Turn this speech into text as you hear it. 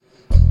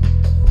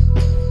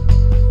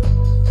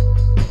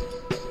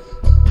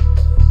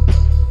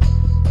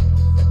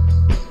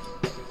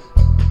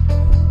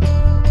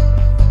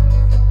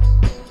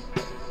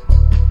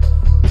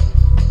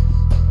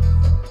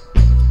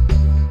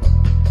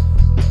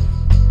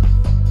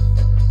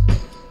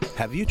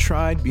Have you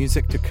tried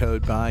Music to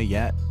Code By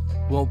yet?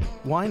 Well,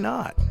 why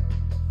not?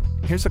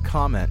 Here's a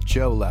comment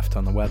Joe left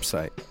on the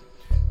website.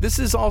 This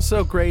is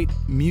also great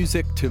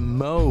music to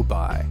mow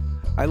by.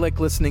 I like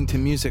listening to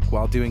music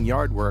while doing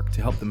yard work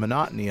to help the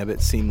monotony of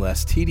it seem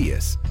less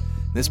tedious.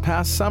 This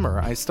past summer,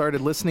 I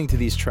started listening to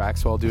these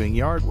tracks while doing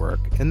yard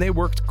work, and they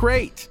worked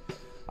great.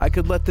 I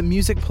could let the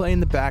music play in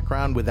the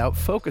background without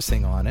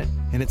focusing on it,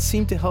 and it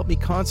seemed to help me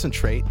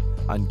concentrate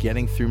on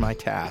getting through my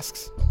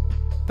tasks.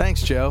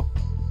 Thanks, Joe.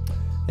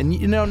 And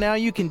now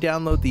you can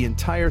download the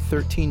entire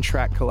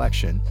 13-track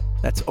collection.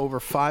 That's over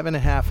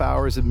 5.5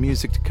 hours of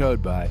music to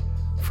code by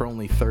for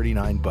only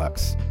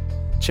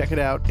 $39. Check it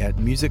out at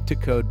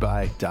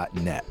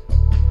musictocodeby.net.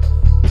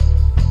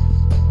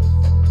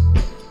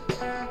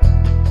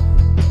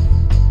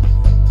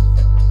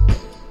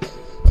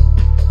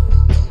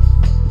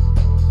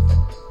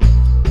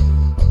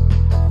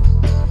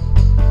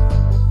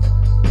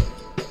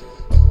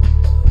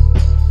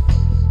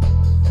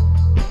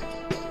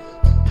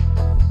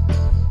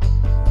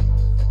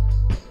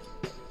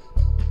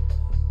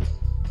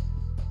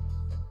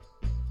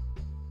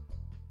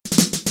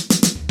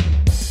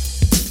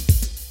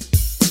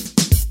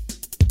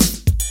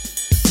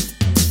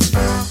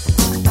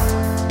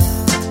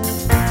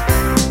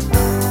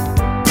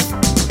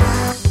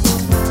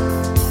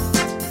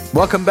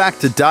 Welcome back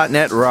to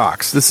 .NET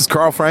Rocks. This is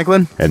Carl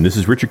Franklin. And this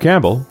is Richard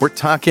Campbell. We're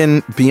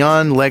talking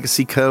Beyond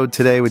Legacy Code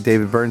today with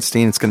David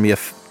Bernstein. It's going to be a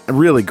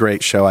really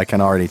great show, I can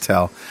already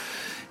tell.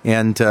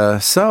 And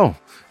so,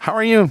 how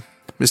are you,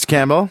 Mr.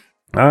 Campbell?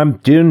 I'm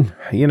doing,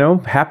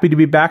 happy to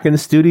be back in the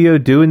studio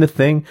doing the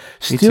thing.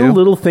 Still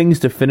little things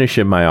to finish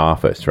in my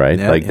office, right?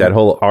 That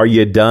whole, are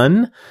you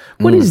done?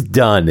 What is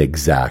done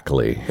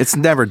exactly? It's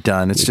never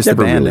done. It's just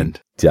abandoned.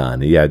 Really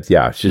done.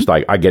 Yeah. It's just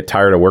like I get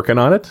tired of working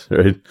on it.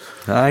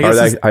 I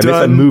guess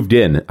I moved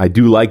in. I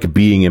do like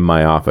being in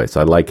my office.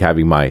 I like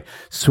having my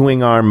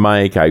swing arm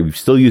mic. I'm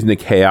still using the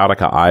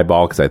Chaotica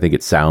eyeball because I think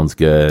it sounds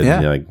good.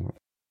 Yeah.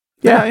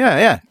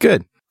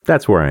 Good.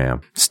 That's where I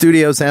am.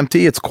 Studio's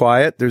empty. It's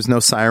quiet. There's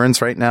no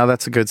sirens right now.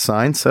 That's a good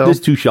sign. So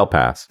this too shall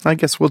pass. I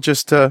guess we'll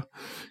just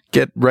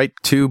get right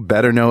to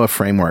Better Know a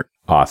Framework.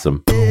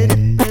 Awesome.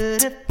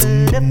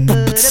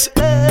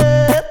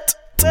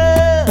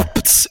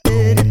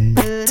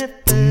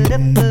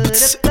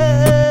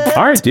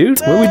 All right, dude.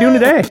 What are we doing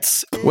today?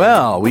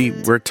 Well,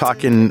 we're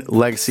talking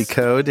legacy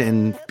code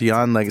and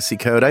Beyond Legacy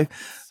Code. I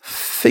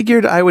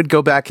figured I would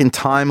go back in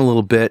time a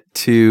little bit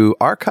to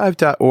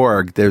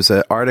archive.org. There's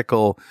an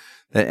article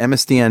that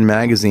MSDN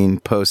Magazine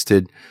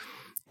posted.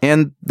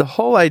 And the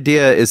whole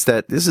idea is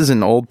that this is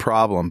an old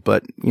problem,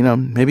 but,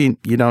 maybe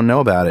you don't know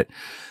about it.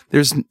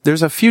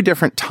 There's a few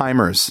different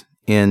timers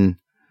in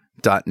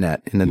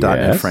 .NET, in the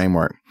 .NET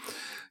framework.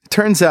 It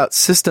turns out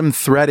system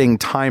threading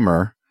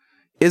timer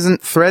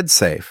isn't thread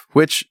safe,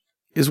 which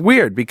is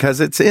weird because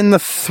it's in the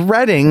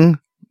threading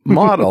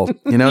model,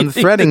 in the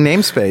threading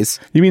namespace.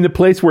 You mean the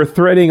place where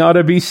threading ought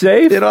to be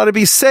safe? It ought to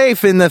be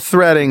safe in the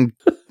threading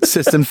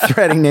system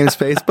threading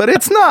namespace, but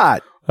it's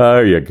not.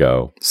 There you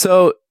go.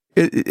 So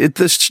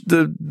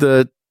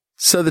the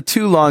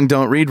too long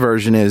don't read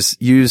version is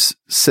use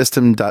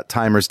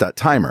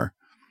system.timers.timer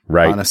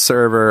on a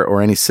server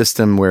or any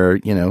system where,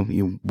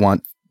 you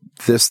want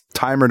this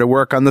timer to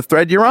work on the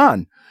thread you're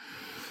on.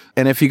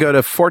 And if you go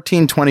to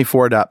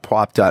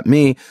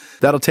 1424.pwop.me,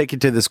 that'll take you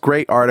to this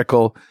great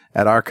article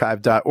at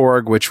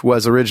archive.org, which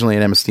was originally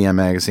an MSDN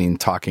magazine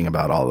talking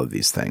about all of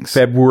these things.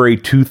 February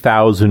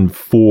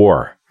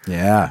 2004.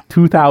 Yeah.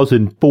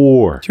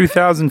 2004.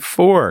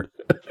 2004.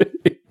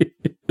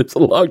 It's a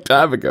long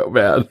time ago,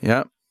 man.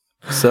 Yep.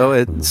 So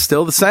it's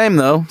still the same,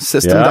 though.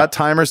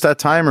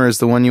 System.timers.timer is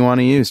the one you want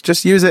to use.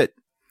 Just use it.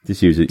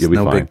 Just use it. You'll be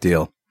fine. No big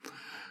deal.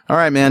 All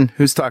right, man.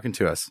 Who's talking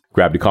to us?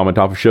 Grabbed a comment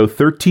off of show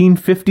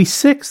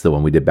 1356, the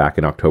one we did back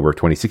in October of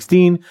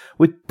 2016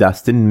 with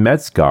Dustin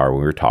Metzgar, when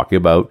we were talking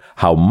about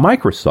how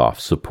Microsoft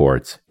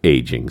supports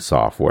aging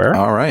software.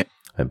 All right.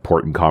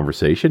 Important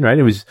conversation, right?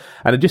 I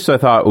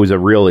thought it was a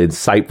real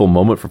insightful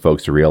moment for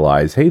folks to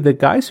realize, hey, the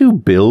guys who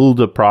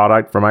build a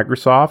product for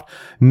Microsoft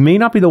may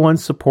not be the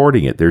ones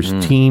supporting it. There's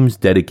teams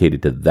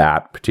dedicated to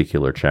that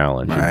particular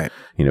challenge. Right.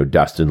 And,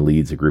 Dustin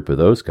leads a group of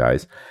those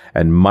guys.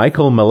 And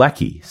Michael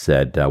Malecki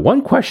said,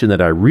 one question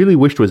that I really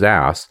wished was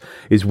asked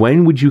is,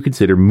 when would you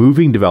consider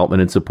moving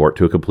development and support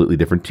to a completely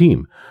different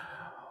team?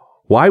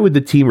 Why would the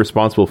team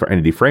responsible for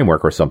Entity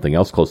Framework or something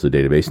else close to the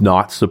database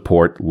not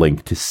support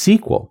Link to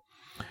SQL?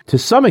 To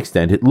some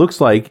extent, it looks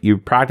like you're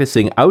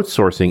practicing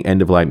outsourcing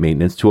end-of-life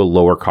maintenance to a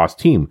lower-cost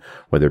team,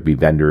 whether it be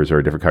vendors or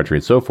a different country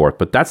and so forth.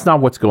 But that's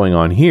not what's going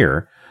on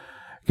here,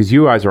 because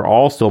you guys are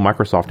all still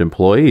Microsoft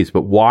employees.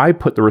 But why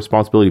put the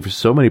responsibility for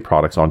so many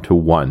products onto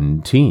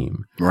one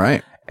team?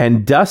 Right.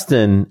 And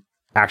Dustin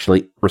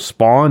actually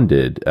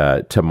responded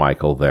to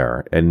Michael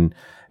there. And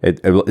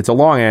it's a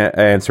long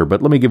answer,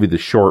 but let me give you the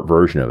short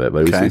version of it.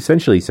 But it was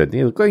essentially he said,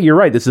 you're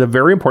right. This is a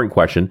very important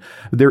question.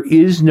 There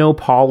is no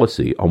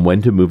policy on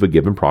when to move a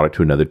given product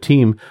to another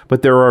team,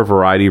 but there are a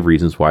variety of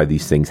reasons why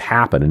these things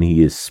happen. And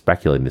he is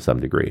speculating to some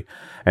degree.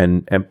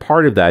 And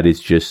part of that is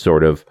just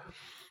sort of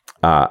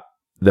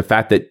the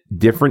fact that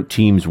different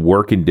teams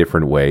work in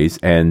different ways,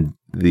 and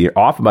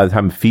often by the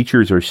time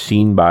features are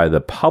seen by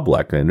the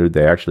public and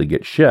they actually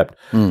get shipped,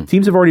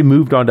 teams have already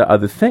moved on to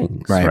other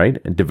things, right?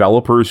 And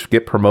developers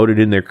get promoted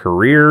in their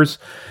careers.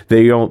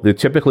 They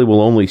typically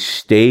will only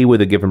stay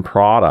with a given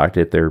product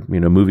if they're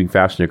moving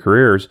fast in their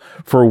careers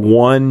for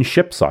one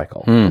ship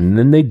cycle, and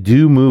then they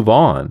do move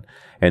on.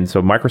 And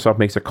so Microsoft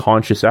makes a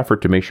conscious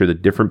effort to make sure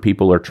that different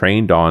people are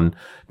trained on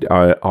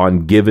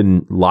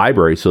given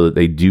libraries so that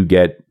they do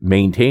get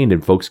maintained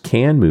and folks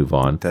can move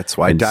on. That's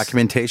why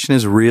documentation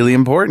is really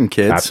important,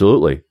 kids.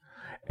 Absolutely.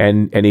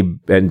 And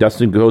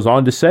Dustin goes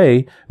on to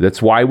say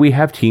that's why we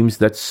have teams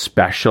that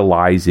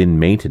specialize in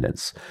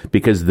maintenance,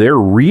 because their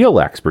real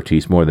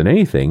expertise more than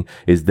anything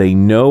is they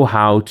know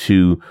how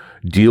to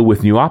deal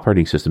with new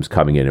operating systems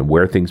coming in and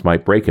where things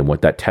might break and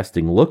what that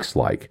testing looks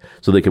like,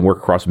 so they can work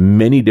across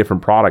many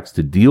different products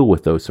to deal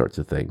with those sorts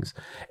of things,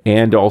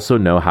 and also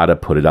know how to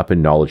put it up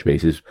in knowledge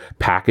bases,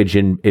 package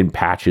in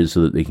patches so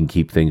that they can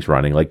keep things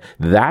running. Like,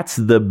 that's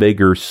the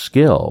bigger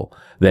skill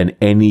than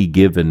any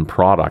given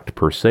product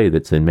per se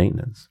that's in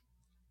maintenance.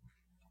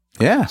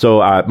 Yeah. So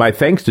my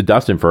thanks to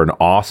Dustin for an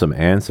awesome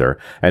answer.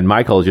 And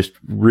Michael, just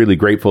really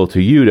grateful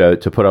to you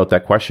to put out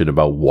that question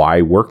about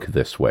why work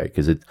this way.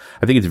 Because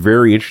I think it's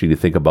very interesting to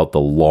think about the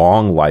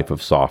long life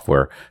of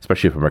software,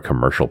 especially from a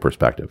commercial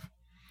perspective.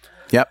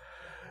 Yep.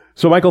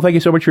 So Michael, thank you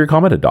so much for your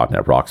comment. A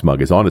 .NET Rocks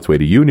mug is on its way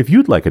to you. And if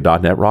you'd like a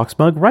 .NET Rocks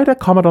mug, write a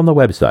comment on the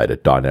website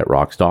at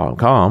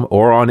 .NETRocks.com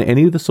or on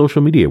any of the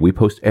social media. We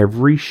post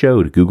every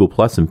show to Google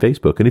Plus and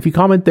Facebook. And if you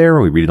comment there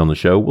and we read it on the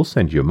show, we'll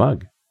send you a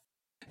mug.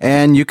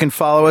 And you can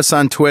follow us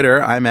on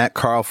Twitter. I'm at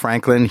Carl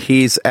Franklin.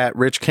 He's at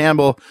Rich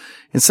Campbell.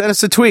 And send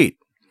us a tweet.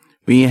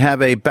 We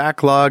have a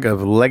backlog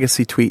of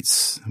legacy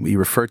tweets we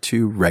refer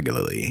to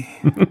regularly.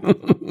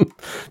 Do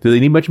they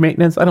need much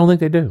maintenance? I don't think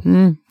they do.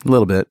 A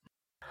little bit.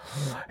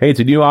 Hey, it's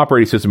a new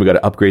operating system. We got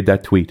to upgrade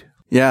that tweet.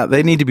 Yeah,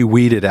 they need to be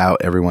weeded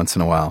out every once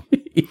in a while.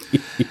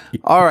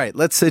 All right,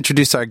 let's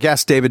introduce our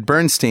guest, David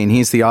Bernstein.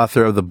 He's the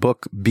author of the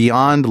book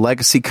Beyond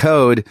Legacy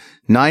Code,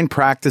 9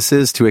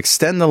 Practices to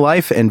Extend the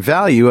Life and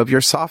Value of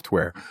Your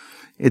Software.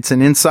 It's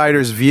an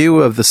insider's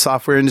view of the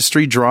software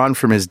industry drawn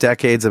from his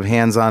decades of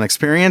hands-on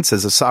experience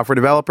as a software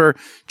developer,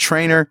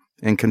 trainer,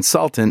 and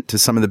consultant to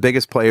some of the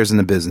biggest players in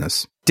the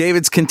business.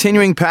 David's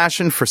continuing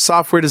passion for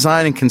software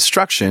design and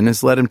construction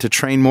has led him to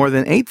train more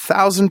than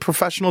 8,000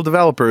 professional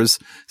developers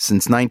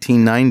since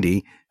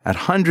 1990 at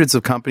hundreds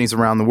of companies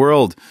around the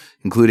world,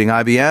 including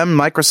IBM,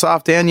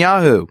 Microsoft, and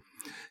Yahoo.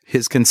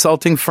 His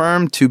consulting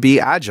firm,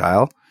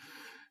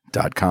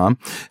 tobeagile.com,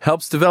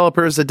 helps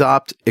developers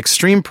adopt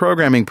extreme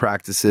programming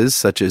practices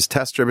such as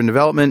test-driven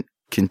development,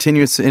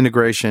 continuous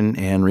integration,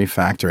 and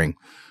refactoring.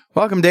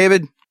 Welcome,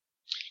 David.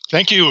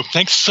 Thank you.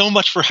 Thanks so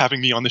much for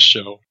having me on the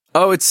show.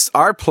 Oh, it's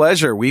our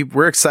pleasure.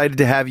 We're excited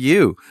to have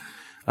you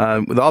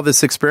with all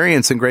this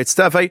experience and great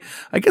stuff. I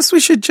guess we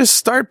should just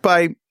start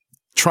by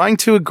trying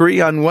to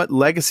agree on what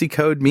legacy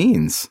code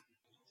means.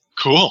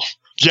 Cool.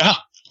 Yeah.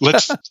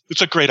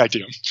 It's a great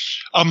idea.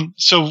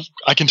 So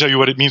I can tell you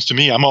what it means to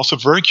me. I'm also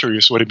very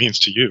curious what it means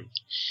to you.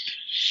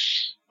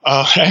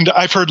 And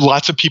I've heard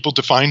lots of people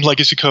define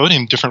legacy code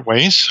in different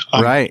ways.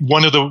 Right.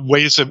 One of the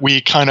ways that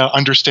we kind of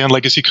understand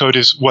legacy code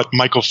is what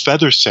Michael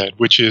Feather said,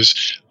 which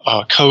is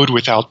code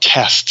without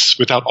tests,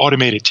 without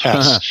automated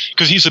tests.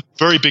 Because he's a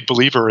very big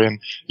believer in,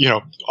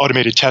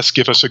 automated tests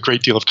give us a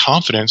great deal of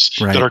confidence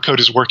that our code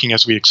is working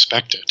as we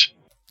expect it.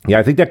 Yeah,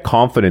 I think that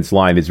confidence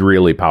line is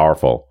really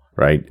powerful,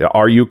 right?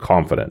 Are you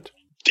confident?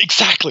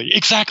 Exactly.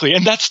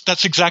 And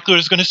that's exactly what I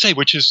was going to say,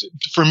 which is,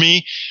 for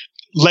me,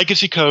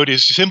 legacy code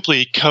is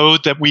simply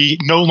code that we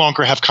no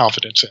longer have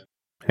confidence in.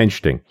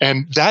 Interesting.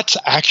 And that's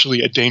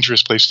actually a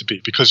dangerous place to be,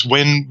 because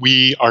when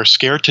we are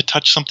scared to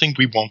touch something,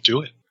 we won't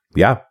do it.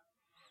 Yeah.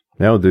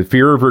 No, the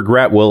fear of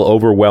regret will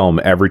overwhelm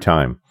every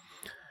time.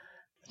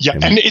 Yeah,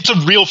 and it's a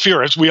real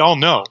fear, as we all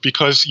know,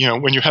 because,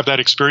 when you have that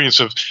experience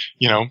of,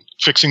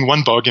 fixing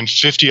one bug and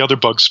 50 other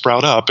bugs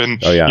sprout up,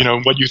 and,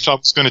 what you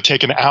thought was going to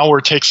take an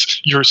hour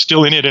you're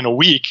still in it in a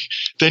week,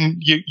 then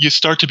you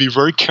start to be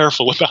very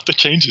careful about the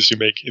changes you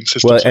make in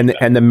systems. Well,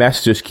 and the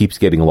mess just keeps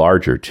getting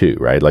larger too,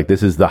 right? Like,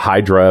 this is the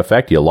Hydra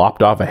effect. You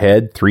lopped off a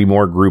head, 3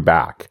 more grew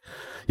back.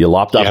 You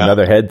lopped off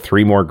another head,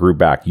 3 more grew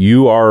back.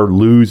 You are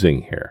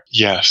losing here.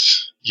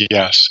 Yes.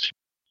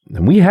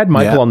 And we had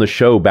Michael on the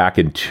show back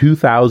in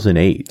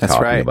 2008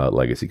 talking about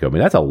legacy code. I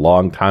mean, that's a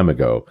long time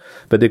ago.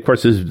 But of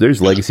course, there's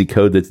legacy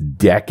code that's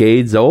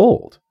decades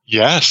old.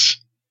 Yes.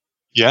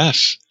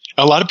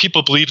 A lot of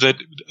people believe that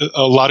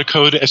a lot of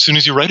code, as soon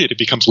as you write it, it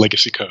becomes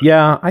legacy code.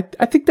 Yeah,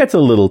 I think that's a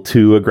little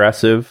too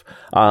aggressive.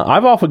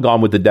 I've often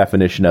gone with the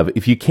definition of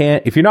if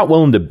you're not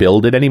willing to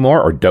build it anymore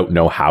or don't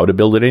know how to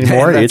build it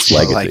anymore, it's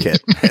legacy. I like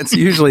it. It's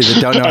usually the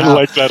don't know how. I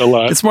like that a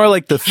lot. It's more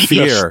like the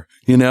fear,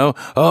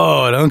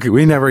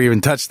 we never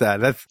even touched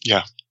that. That's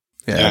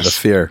the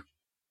fear.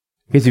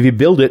 Because if you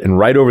build it and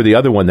write over the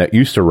other one that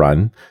used to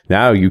run,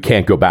 now you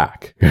can't go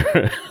back.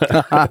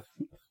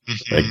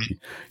 Like,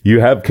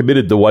 you have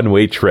committed the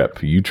one-way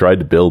trip. You tried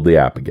to build the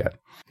app again.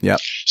 Yep.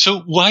 So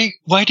why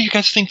do you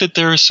guys think that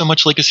there is so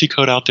much legacy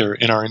code out there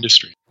in our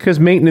industry? Because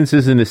maintenance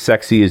isn't as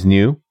sexy as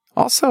new.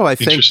 Also, I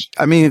think,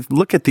 I mean,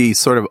 look at the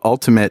sort of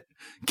ultimate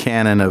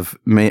canon of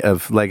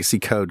legacy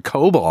code,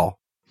 COBOL.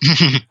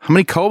 How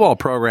many COBOL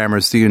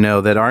programmers do you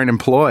know that aren't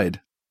employed?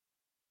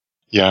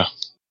 Yeah.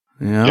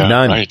 Yeah.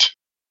 None. Right.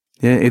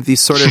 Yeah,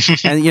 these sort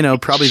of,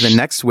 and probably the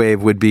next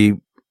wave would be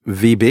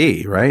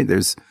VB, right?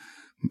 There's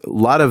a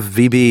lot of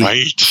VB4,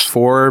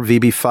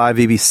 VB5,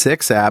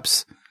 VB6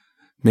 apps,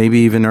 maybe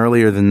even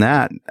earlier than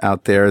that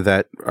out there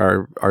that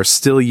are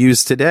still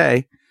used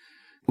today.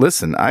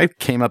 Listen, I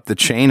came up the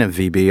chain of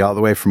VB all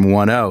the way from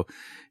 1.0,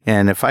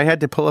 and if I had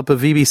to pull up a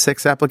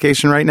VB6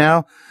 application right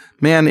now,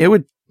 man, it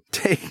would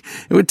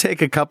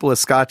take a couple of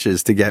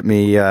scotches to get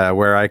me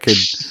where I could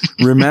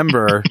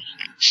remember,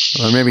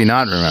 or maybe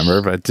not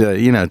remember, but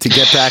to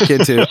get back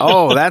into,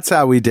 oh, that's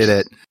how we did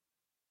it.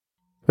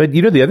 But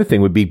the other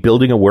thing would be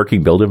building a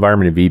working build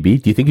environment in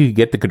VB. Do you think you could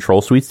get the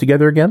control suites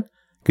together again?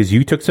 Because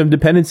you took some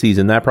dependencies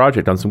in that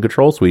project on some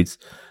control suites,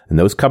 and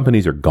those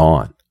companies are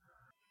gone.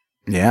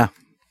 Yeah.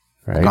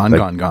 Right?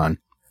 Gone.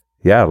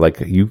 Yeah, like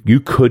you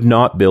could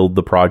not build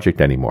the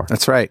project anymore.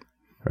 That's right.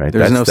 Right.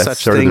 There's no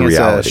such thing as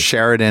a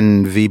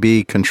Sheridan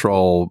VB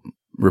control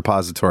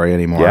repository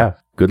anymore. Yeah.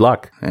 Good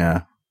luck.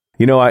 Yeah.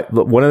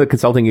 One of the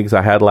consulting gigs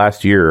I had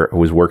last year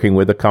was working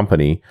with a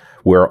company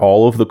where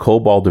all of the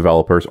COBOL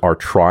developers are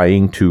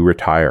trying to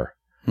retire.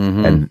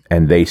 Mm-hmm.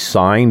 And they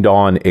signed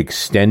on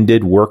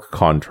extended work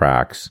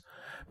contracts,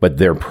 but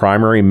their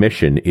primary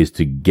mission is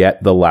to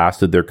get the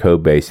last of their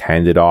code base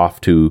handed off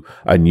to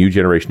a new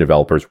generation of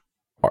developers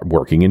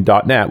working in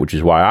 .NET, which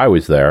is why I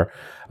was there,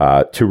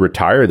 to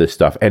retire this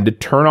stuff and to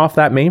turn off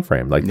that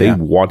mainframe. Like they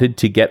wanted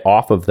to get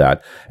off of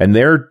that, and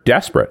they're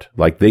desperate.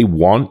 Like they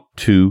want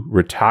to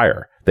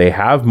retire. They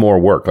have more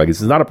work. Like this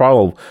is not a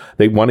problem.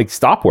 They want to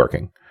stop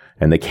working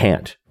and they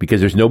can't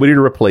because there's nobody to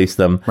replace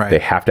them. Right. They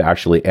have to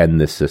actually end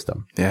this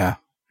system. Yeah.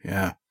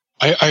 Yeah.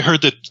 I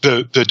heard that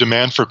the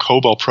demand for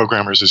COBOL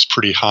programmers is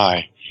pretty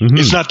high. Mm-hmm.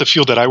 It's not the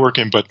field that I work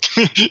in, but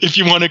if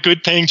you want a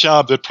good paying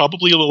job, that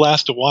probably will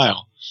last a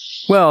while.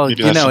 Well, and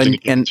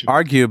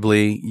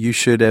arguably you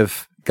should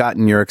have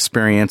gotten your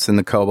experience in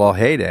the COBOL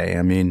heyday.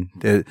 I mean,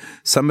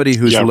 somebody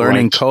who's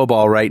learning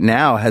COBOL right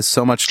now has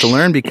so much to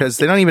learn because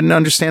they don't even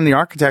understand the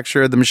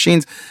architecture of the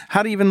machines,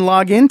 how to even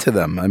log into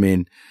them. I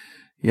mean,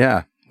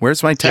 yeah.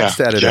 Where's my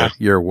text editor? Yeah.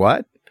 Your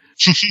what?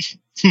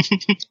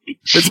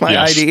 It's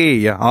my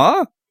IDE.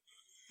 Huh?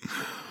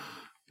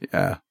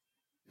 Yeah.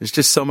 There's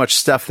just so much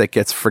stuff that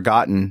gets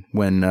forgotten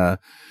when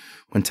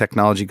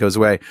technology goes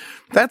away.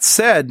 That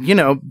said,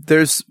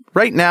 there's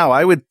right now,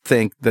 I would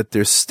think that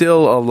there's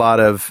still a lot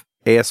of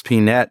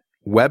ASP.NET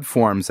web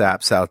forms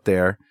apps out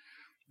there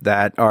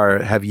that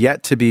have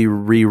yet to be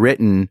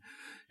rewritten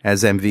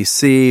as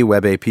MVC,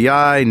 Web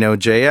API,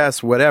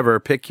 Node.js, whatever.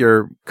 Pick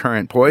your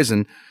current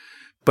poison.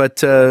 But,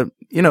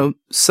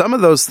 some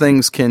of those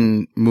things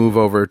can move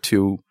over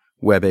to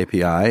Web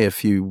API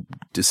if you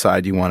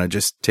decide you want to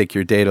just take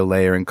your data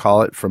layer and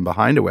call it from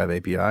behind a Web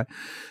API.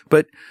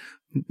 But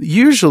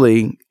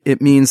usually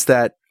it means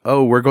that,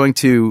 we're going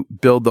to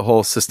build the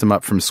whole system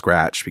up from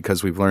scratch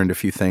because we've learned a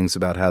few things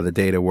about how the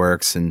data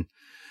works. And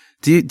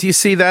do you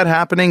see that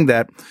happening,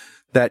 that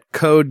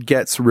code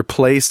gets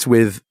replaced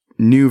with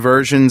new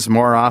versions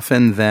more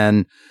often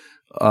than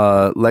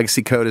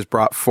legacy code is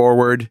brought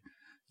forward,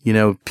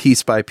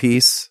 piece by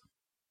piece?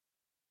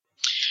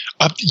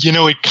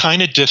 It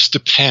kind of just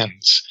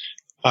depends.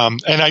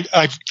 And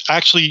I've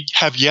actually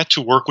have yet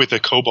to work with a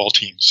COBOL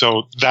team.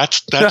 So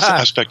that's the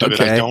aspect of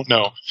it I don't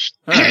know.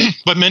 Right.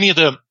 But many of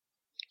the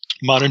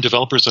modern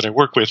developers that I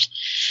work with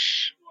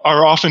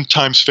are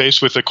oftentimes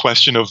faced with a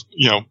question of,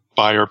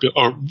 buy or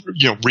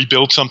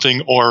rebuild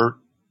something or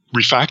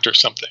refactor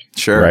something.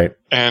 Sure. Right.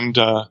 And,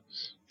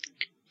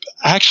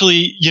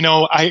 actually,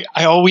 I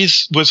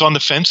always was on the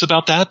fence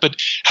about that, but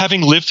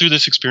having lived through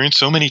this experience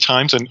so many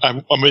times, and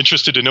I'm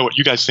interested to know what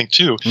you guys think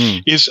too,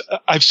 is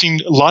I've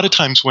seen a lot of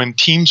times when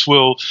teams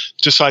will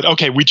decide,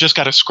 okay, we just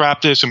got to scrap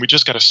this and we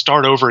just got to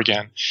start over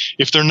again.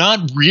 If they're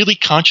not really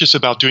conscious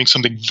about doing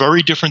something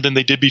very different than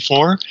they did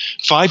before,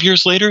 5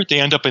 years later,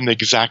 they end up in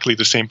exactly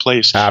the same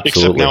place.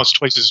 Absolutely. Except now it's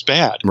twice as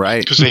bad.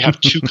 Right. Because they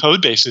have two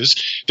code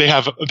bases. They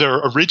have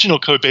their original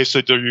code base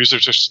that their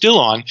users are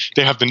still on.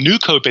 They have the new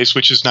code base,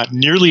 which is not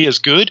nearly as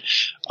good,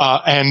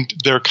 and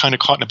they're kind of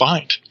caught in a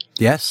bind.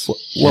 Yes.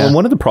 Well, and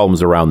one of the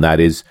problems around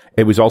that is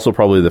it was also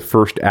probably the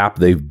first app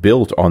they've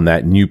built on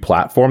that new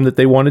platform that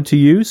they wanted to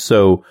use.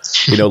 So,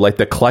 like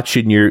the clutch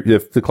in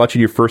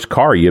your first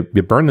car, you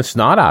burn the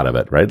snot out of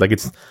it, right? Like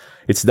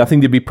it's nothing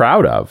to be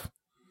proud of.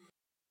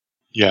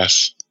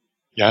 Yes.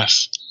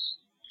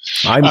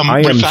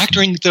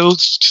 Refactoring, though,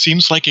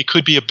 seems like it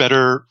could be a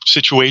better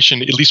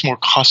situation, at least more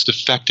cost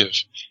effective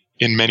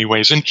in many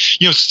ways. And,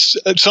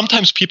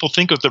 sometimes people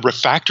think of the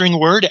refactoring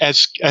word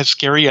as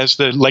scary as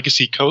the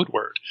legacy code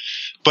word.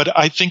 But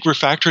I think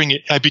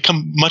I've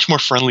become much more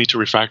friendly to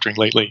refactoring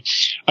lately.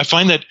 I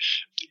find that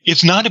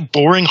it's not a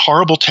boring,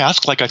 horrible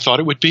task like I thought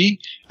it would be.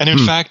 And in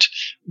fact,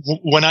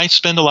 when I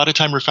spend a lot of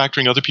time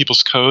refactoring other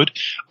people's code,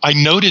 I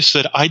notice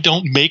that I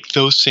don't make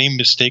those same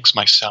mistakes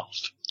myself.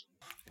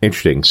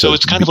 Interesting. So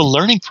it's kind of a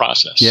learning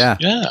process.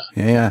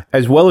 Yeah.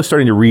 As well as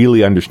starting to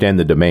really understand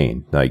the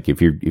domain. Like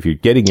if you're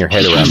getting your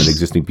head around an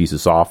existing piece of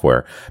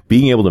software,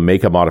 being able to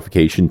make a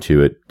modification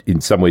to it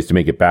in some ways to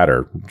make it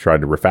better,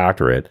 trying to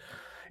refactor it,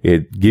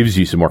 it gives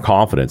you some more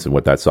confidence in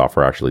what that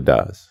software actually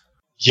does.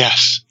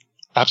 Yes,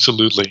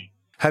 absolutely.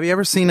 Have you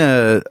ever seen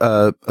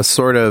a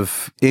sort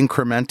of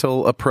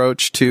incremental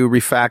approach to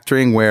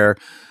refactoring where,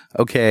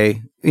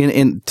 okay,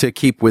 to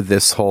keep with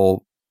this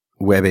whole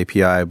web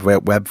API,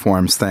 web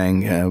forms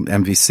thing,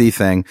 MVC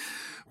thing,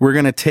 we're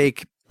going to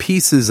take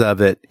pieces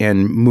of it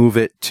and move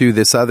it to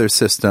this other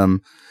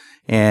system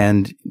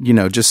and,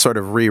 just sort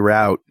of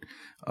reroute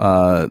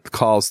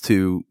calls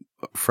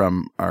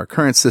from our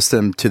current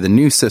system to the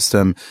new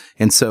system.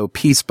 And so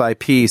piece by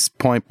piece,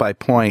 point by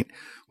point,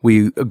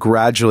 we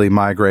gradually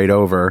migrate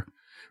over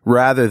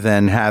rather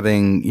than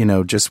having,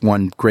 just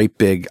one great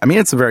big,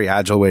 it's a very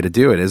agile way to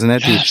do it, isn't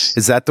it? Yes.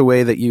 Is that the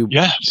way that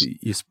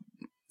is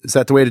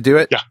that the way to do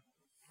it? Yeah.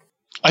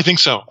 I think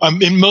so.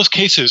 In most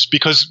cases,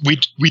 because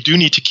we do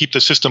need to keep the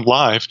system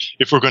live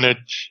if we're going to,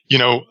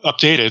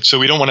 update it. So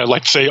we don't want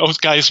to say, oh,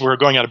 guys, we're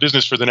going out of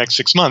business for the next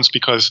 6 months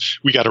because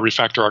we got to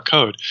refactor our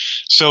code.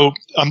 So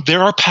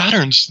there are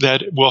patterns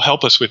that will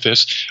help us with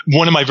this.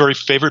 One of my very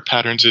favorite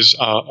patterns is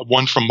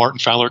one from Martin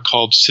Fowler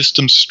called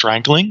system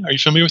strangling. Are you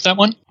familiar with that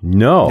one?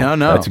 No.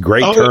 That's a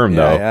great term,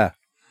 though. Yeah.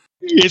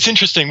 It's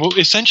interesting. Well,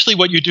 essentially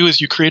what you do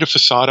is you create a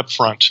facade up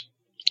front.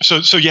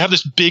 So you have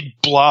this big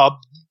blob,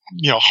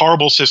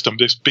 horrible system,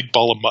 this big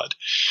ball of mud,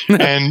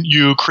 and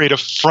you create a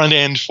front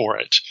end for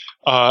it,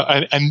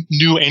 a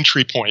new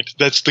entry point.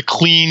 That's the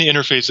clean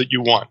interface that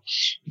you want,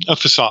 a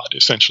facade,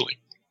 essentially.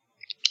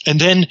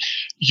 And then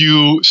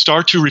you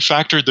start to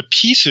refactor the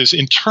pieces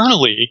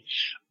internally,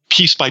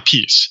 piece by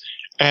piece.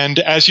 And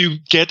as you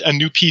get a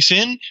new piece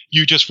in,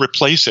 you just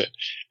replace it.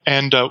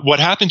 And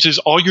what happens is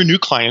all your new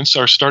clients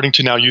are starting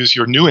to now use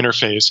your new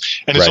interface,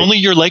 and it's only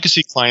your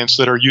legacy clients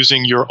that are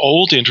using your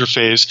old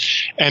interface.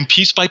 And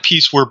piece by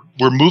piece, we're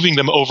moving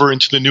them over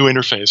into the new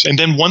interface. And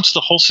then once the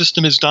whole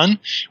system is done,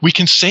 we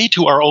can say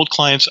to our old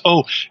clients,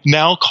 "Oh,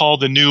 now call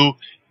the new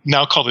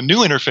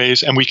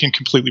interface," and we can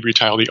completely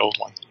retile the old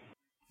one.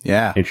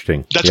 Yeah,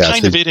 interesting. That's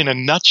kind of it in a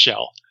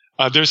nutshell.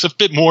 There's a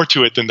bit more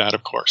to it than that,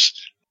 of course.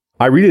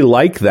 I really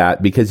like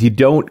that because you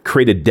don't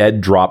create a dead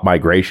drop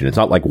migration. It's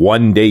not like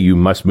one day you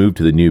must move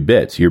to the new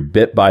bits. You're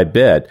bit by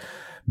bit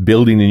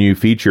building the new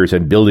features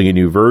and building a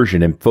new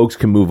version, and folks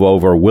can move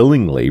over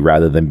willingly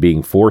rather than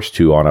being forced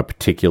to on a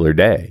particular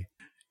day.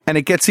 And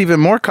it gets even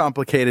more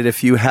complicated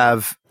if you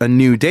have a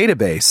new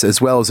database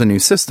as well as a new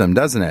system,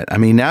 doesn't it?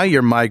 Now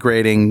you're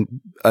migrating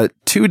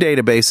two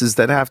databases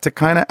that have to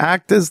kind of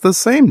act as the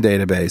same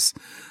database.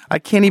 I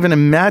can't even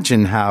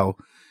imagine how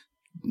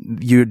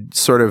you'd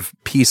sort of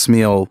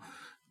piecemeal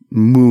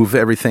move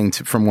everything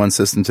from one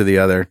system to the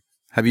other.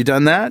 Have you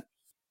done that?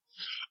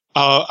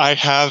 I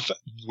have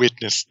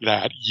witnessed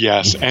that,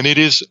 yes. And it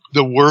is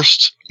the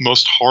worst,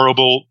 most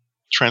horrible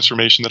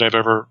transformation that I've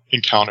ever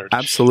encountered.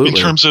 Absolutely. In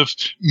terms of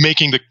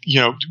making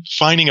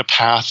finding a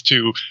path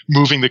to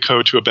moving the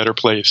code to a better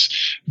place,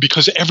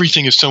 because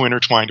everything is so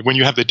intertwined. When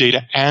you have the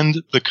data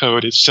and the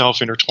code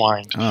itself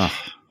intertwined,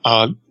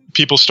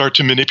 people start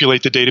to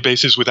manipulate the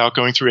databases without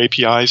going through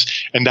APIs,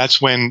 and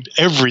that's when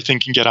everything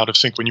can get out of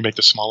sync when you make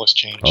the smallest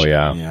change. Oh,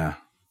 yeah.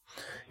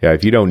 Yeah,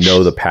 if you don't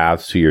know the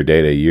paths to your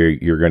data,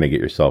 you're going to get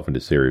yourself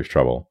into serious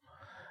trouble.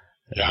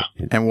 Yeah.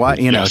 And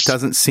it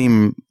doesn't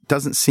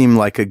seem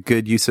like a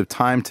good use of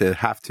time to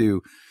have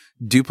to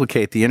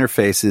duplicate the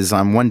interfaces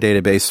on one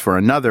database for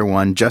another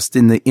one just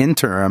in the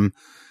interim,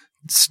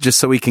 just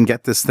so we can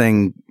get this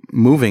thing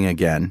moving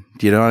again.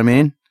 Do you know what I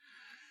mean?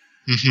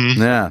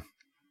 Mm-hmm. Yeah.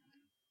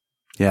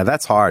 Yeah,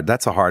 that's hard.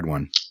 That's a hard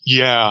one.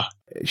 Yeah.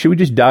 Should we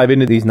just dive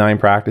into these 9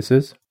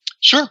 practices?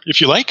 Sure, if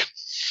you like.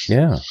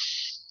 Yeah.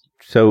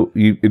 So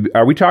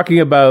are we talking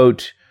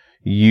about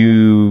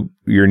you're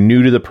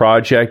new to the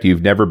project,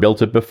 you've never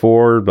built it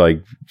before,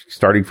 like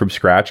starting from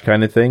scratch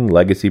kind of thing,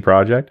 legacy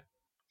project?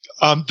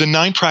 The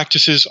 9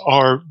 practices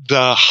are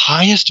the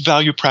highest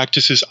value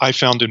practices I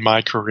found in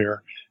my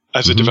career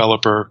as a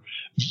developer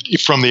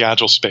from the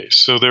Agile space.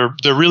 So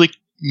they're really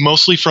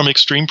mostly from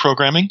extreme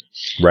programming.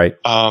 Right.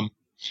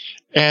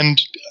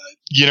 And,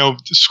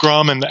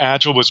 Scrum and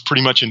Agile was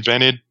pretty much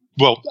invented.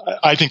 Well,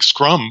 I think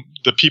Scrum,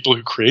 the people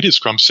who created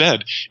Scrum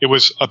said it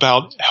was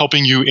about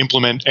helping you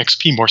implement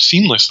XP more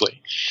seamlessly.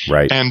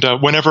 Right. And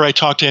whenever I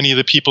talk to any of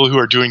the people who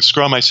are doing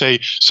Scrum, I say,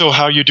 so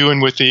how are you doing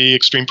with the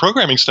extreme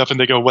programming stuff? And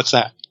they go, what's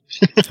that?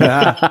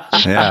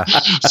 Yeah.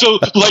 So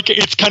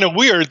it's kind of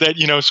weird that,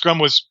 Scrum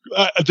was,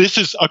 this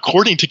is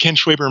according to Ken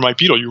Schwaber and Mike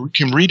Beadle. You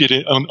can read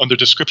it on the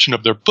description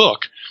of their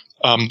book.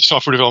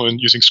 Software development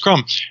using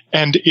Scrum,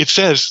 and it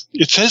says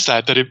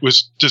that it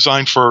was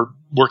designed for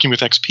working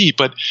with XP.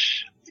 But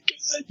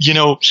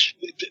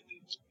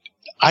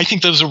I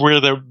think those are where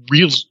the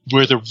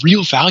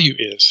real value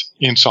is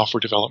in software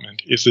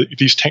development, is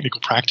these technical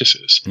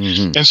practices.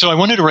 Mm-hmm. And so I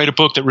wanted to write a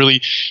book that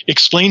really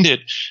explained it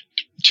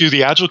to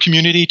the Agile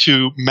community,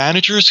 to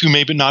managers who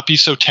may not be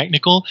so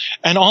technical,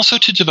 and also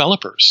to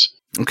developers.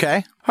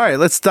 Okay. All right,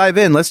 let's dive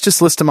in. Let's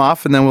just list them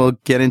off, and then we'll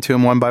get into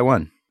them one by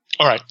one.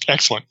 All right,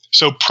 excellent.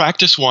 So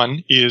practice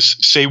 1 is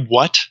say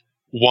what,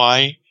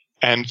 why,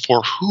 and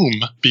for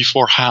whom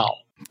before how.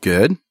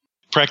 Good.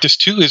 Practice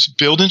 2 is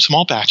build in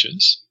small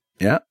batches.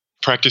 Yeah.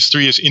 Practice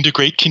 3 is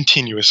integrate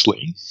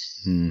continuously.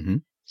 Mm-hmm.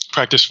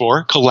 Practice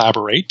 4,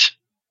 collaborate.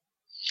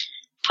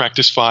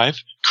 Practice 5,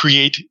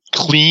 create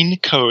clean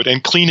code.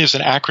 And clean is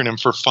an acronym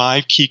for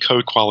 5 key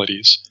code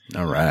qualities.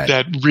 All right.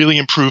 That really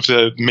improve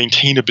the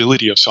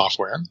maintainability of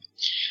software.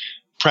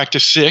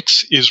 Practice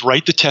 6 is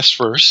write the test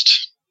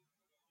first.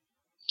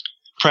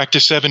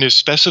 Practice 7 is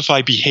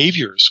specify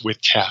behaviors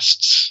with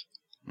tests.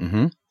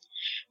 Mm-hmm.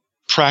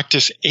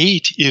 Practice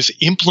 8 is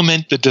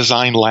implement the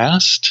design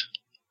last.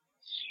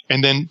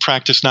 And then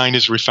practice 9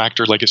 is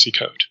refactor legacy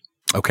code.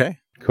 Okay.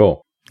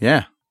 Cool.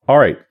 Yeah. All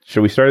right.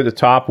 Shall we start at the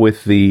top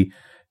with the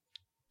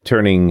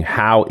turning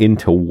how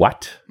into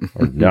what,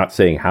 or not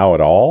saying how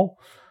at all?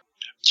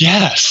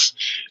 Yes.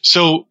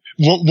 So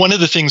one of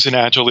the things in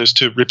Agile is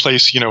to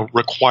replace,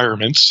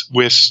 requirements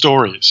with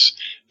stories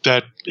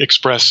that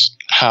express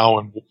how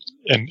and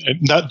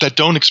not, that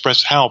don't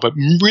express how, but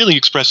really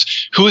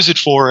express who is it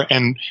for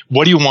and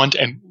what do you want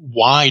and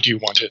why do you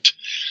want it.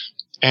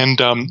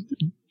 And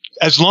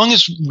as long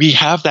as we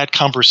have that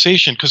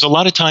conversation, because a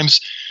lot of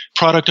times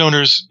product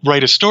owners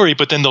write a story,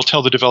 but then they'll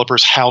tell the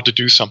developers how to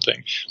do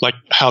something, like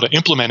how to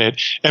implement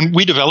it. And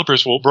we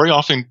developers will very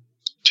often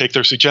take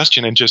their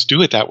suggestion and just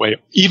do it that way,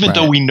 even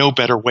though we know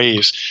better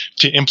ways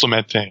to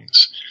implement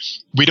things.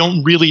 We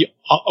don't really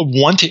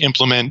want to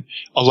implement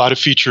a lot of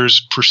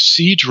features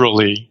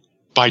procedurally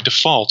by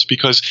default,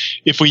 because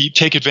if we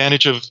take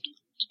advantage of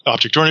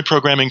object-oriented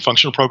programming,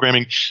 functional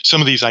programming,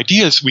 some of these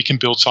ideas, we can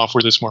build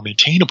software that's more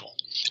maintainable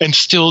and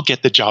still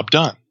get the job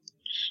done.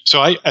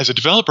 So as a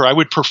developer, I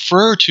would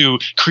prefer to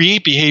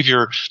create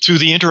behavior through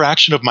the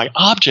interaction of my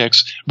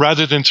objects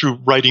rather than through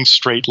writing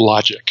straight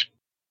logic.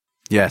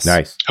 Yes.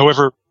 Nice.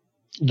 However,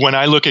 when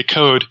I look at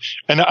code,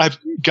 and I've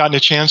gotten a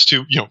chance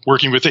to,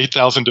 working with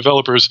 8,000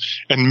 developers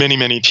and many,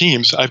 many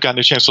teams, I've gotten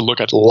a chance to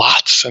look at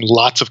lots and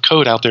lots of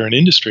code out there in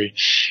industry.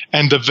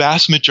 And the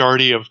vast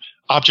majority of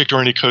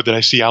object-oriented code that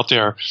I see out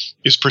there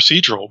is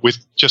procedural with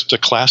just a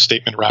class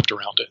statement wrapped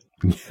around it.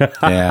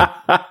 Yeah.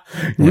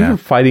 We were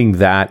fighting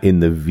that in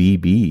the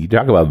VB.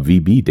 Talk about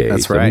VB days.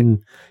 That's right.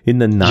 In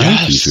the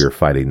 90s, we were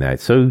fighting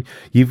that. So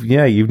you've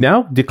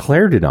now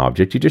declared an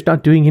object. You're just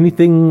not doing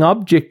anything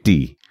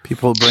objecty.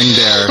 People bring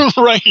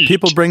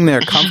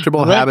their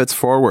comfortable habits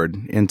forward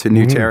into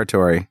new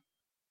territory.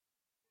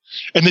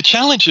 And the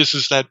challenge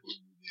is that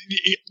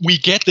we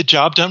get the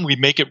job done, we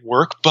make it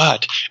work,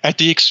 but at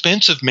the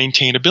expense of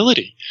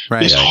maintainability.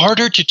 Right. It's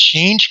harder to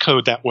change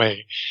code that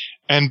way.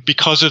 And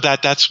because of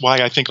that, that's why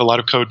I think a lot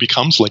of code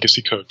becomes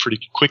legacy code pretty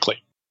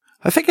quickly.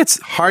 I think it's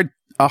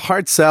a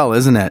hard sell,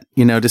 isn't it?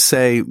 To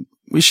say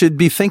we should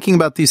be thinking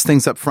about these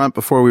things up front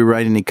before we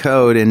write any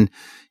code. And,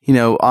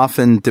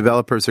 often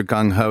developers are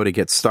gung-ho to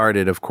get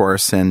started, of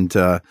course. And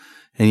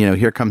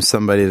here comes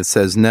somebody that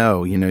says,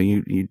 no,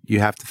 you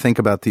have to think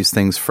about these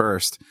things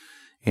first.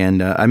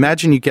 And I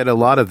imagine you get a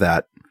lot of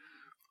that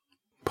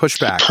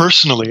pushback.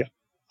 Personally,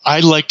 I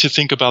like to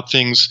think about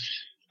things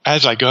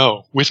as I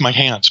go with my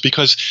hands,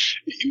 because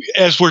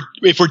if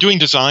we're doing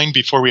design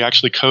before we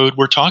actually code,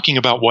 we're talking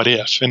about what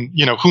if, and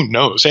who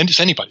knows, and it's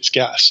anybody's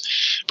guess.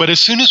 But as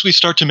soon as we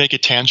start to make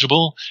it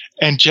tangible,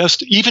 and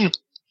just even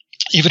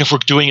if we're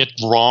doing it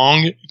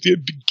wrong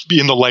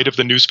in the light of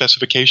the new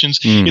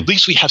specifications, at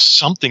least we have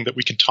something that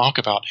we can talk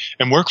about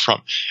and work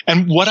from.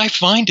 And what I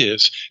find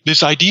is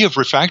this idea of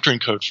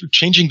refactoring code,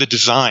 changing the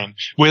design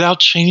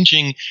without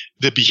changing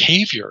the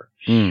behavior,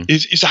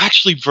 is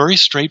actually very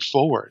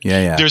straightforward.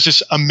 Yeah. There's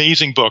this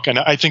amazing book, and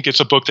I think it's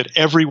a book that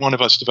every one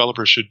of us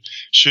developers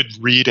should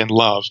read and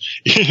love.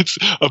 It's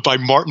by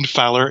Martin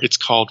Fowler. It's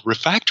called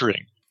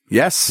Refactoring.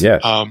 Yes.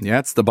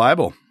 It's the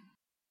Bible.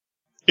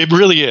 It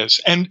really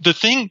is. And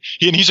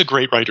he's a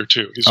great writer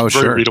too. He's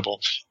very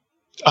readable.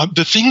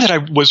 The thing that I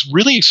was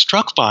really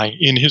struck by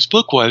in his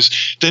book was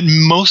that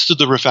most of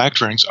the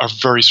refactorings are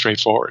very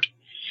straightforward.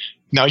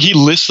 Now, he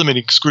lists them in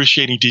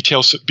excruciating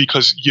details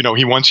because,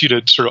 he wants you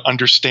to sort of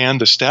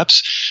understand the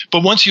steps.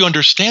 But once you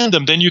understand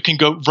them, then you can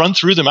go run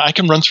through them. I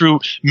can run through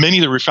many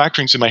of the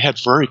refactorings in my head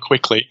very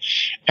quickly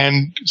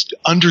and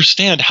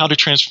understand how to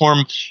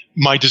transform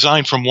my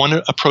design from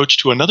one approach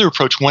to another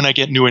approach when I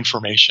get new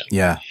information.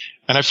 Yeah.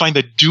 And I find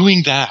that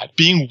doing that,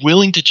 being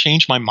willing to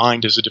change my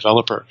mind as a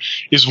developer,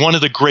 is one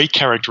of the great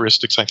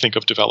characteristics, I think,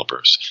 of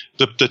developers.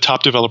 The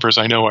top developers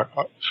I know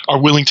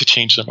are willing to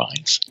change their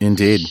minds.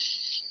 Indeed.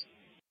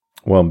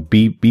 Well,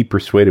 be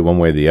persuaded one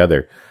way or the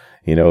other.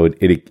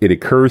 It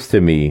occurs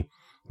to me,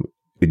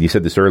 and you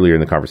said this earlier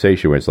in the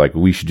conversation, where it's like,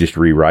 we should just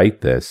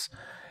rewrite this.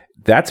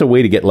 That's a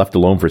way to get left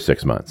alone for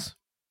 6 months.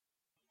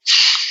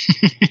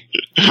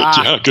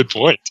 Yeah, good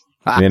point.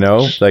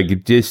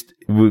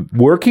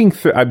 working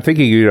through, I'm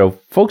thinking,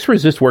 folks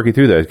resist working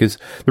through that because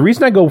the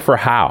reason I go for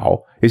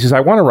how is just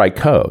I want to write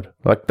code.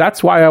 Like,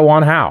 that's why I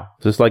want how.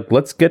 Just like,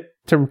 let's get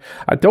to,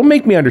 don't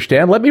make me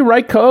understand. Let me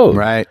write code.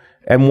 Right.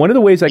 And one of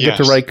the ways I get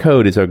to write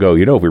code is I go,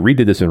 if we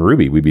redid this in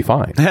Ruby, we'd be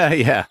fine.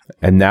 Yeah.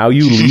 And now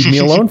you leave me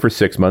alone for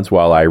 6 months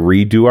while I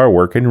redo our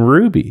work in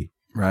Ruby.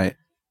 Right.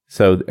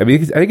 So, I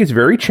mean, I think it's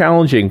very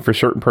challenging for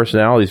certain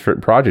personalities, for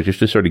projects, just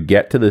to sort of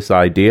get to this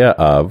idea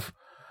of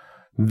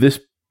this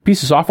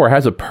piece of software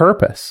has a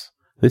purpose.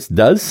 This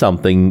does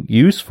something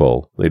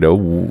useful.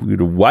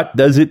 What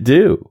does it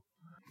do?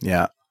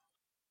 Yeah.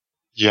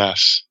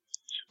 Yes.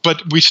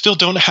 But we still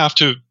don't have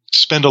to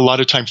spend a lot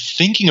of time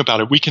thinking about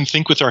it. We can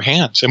think with our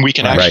hands and we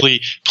can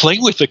actually play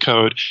with the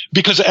code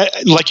because,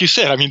 like you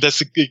said, I mean,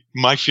 that's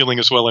my feeling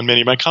as well and many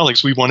of my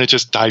colleagues. We want to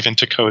just dive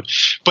into code,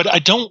 but I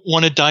don't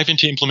want to dive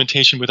into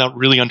implementation without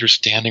really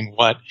understanding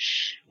what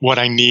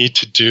I need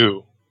to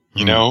do,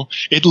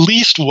 at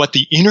least what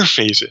the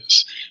interface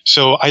is.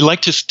 So I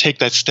like to take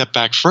that step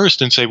back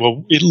first and say,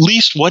 well, at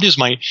least how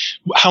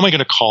am I going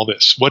to call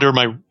this? What are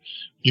my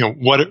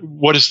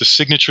what is the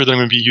signature that I'm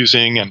going to be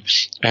using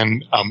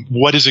and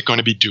what is it going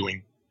to be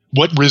doing?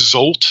 What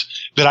result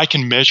that I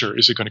can measure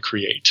is it going to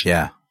create?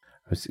 Yeah.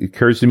 It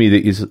occurs to me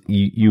that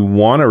you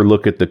want to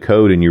look at the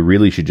code and you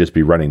really should just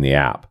be running the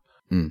app.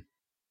 That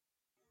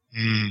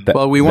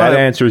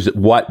answers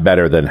what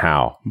better than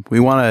how.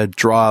 We want to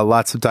draw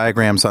lots of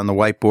diagrams on the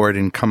whiteboard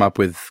and come up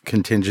with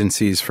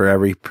contingencies for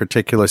every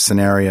particular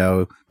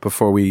scenario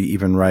before we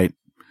even write,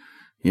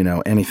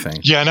 anything.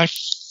 Yeah. And I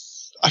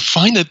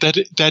find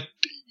that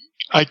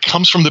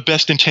comes from the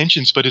best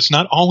intentions, but it's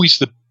not always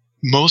the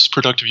most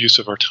productive use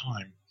of our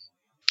time.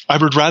 I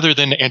would rather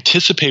than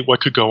anticipate what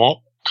could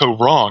go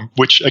wrong,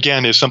 which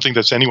again is something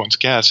that's anyone's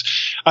guess.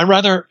 I'd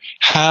rather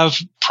have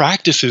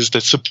practices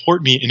that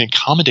support me in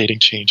accommodating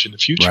change in the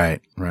future.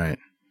 Right.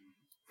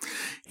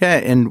 Yeah,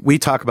 and we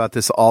talk about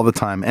this all the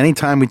time.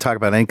 Anytime we talk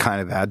about any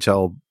kind of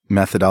agile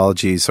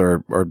methodologies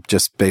or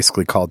just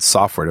basically called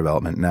software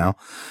development now,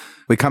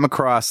 we come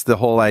across the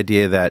whole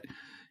idea that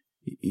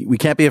we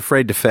can't be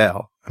afraid to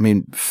fail. I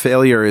mean,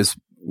 failure is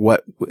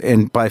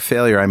and by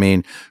failure, I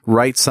mean,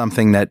 write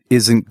something that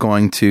isn't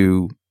going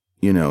to,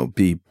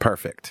 be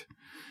perfect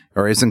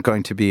or isn't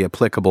going to be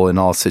applicable in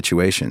all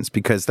situations,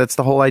 because that's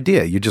the whole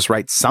idea. You just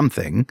write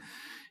something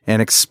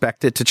and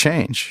expect it to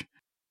change.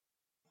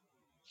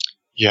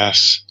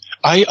 Yes.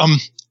 I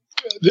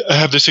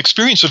have this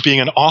experience of being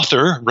an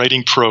author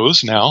writing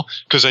prose now,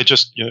 because I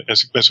just,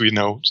 as we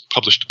know,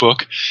 published a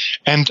book.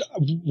 And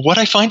what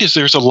I find is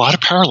there's a lot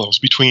of parallels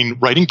between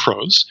writing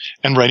prose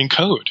and writing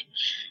code.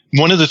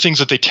 One of the things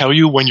that they tell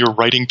you when you're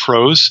writing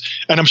prose,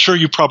 and I'm sure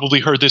you probably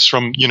heard this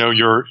from,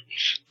 your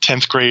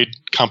 10th grade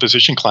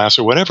composition class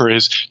or whatever,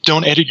 is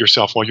don't edit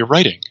yourself while you're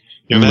writing.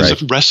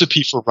 That's a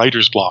recipe for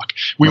writer's block.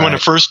 We want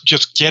to first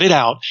just get it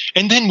out,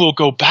 and then we'll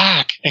go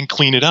back and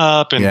clean it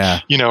up and,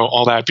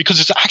 all that,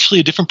 because it's actually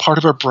a different part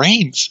of our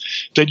brains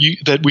that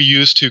we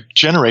use to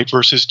generate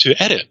versus to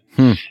edit.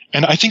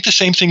 And I think the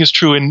same thing is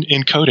true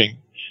in coding.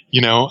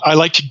 I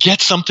like to get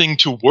something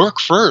to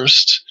work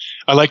first.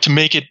 I like to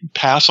make it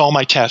pass all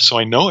my tests so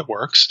I know it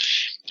works,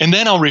 and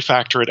then I'll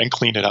refactor it and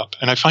clean it up.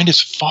 And I find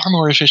it's far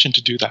more efficient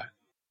to do that.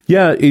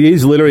 Yeah, it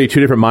is literally two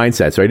different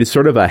mindsets, right? It's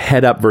sort of a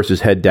head up versus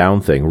head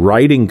down thing.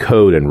 Writing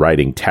code and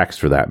writing text,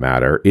 for that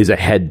matter, is a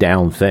head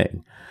down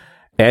thing.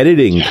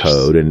 Editing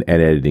code and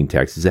editing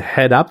text is a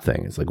head up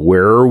thing. It's like,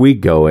 where are we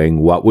going?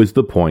 What was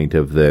the point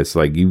of this?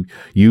 Like you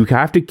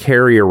have to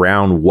carry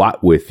around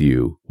what with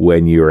you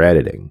when you're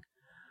editing.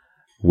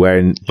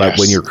 But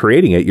when you're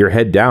creating it, you're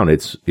head down.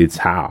 It's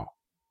how.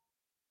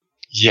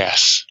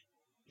 Yes.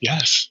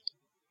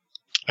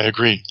 I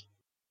agree.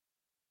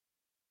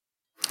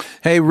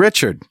 Hey,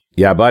 Richard.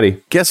 Yeah,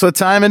 buddy. Guess what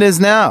time it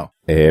is now?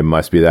 It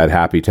must be that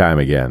happy time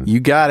again. You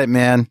got it,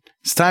 man.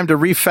 It's time to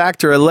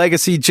refactor a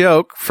legacy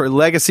joke for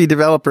legacy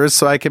developers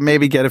so I can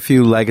maybe get a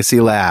few legacy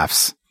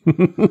laughs. There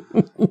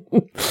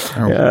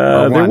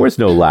was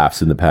no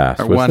laughs in the past.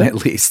 Or one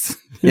at least.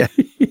 Yeah.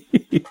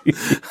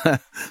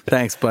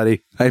 Thanks,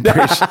 buddy. I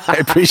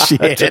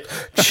appreciate it.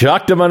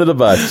 Chucked him under the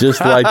bus just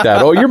like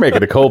that. Oh, you're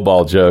making a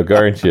COBOL joke,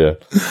 aren't you?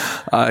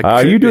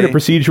 Are you doing a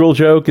procedural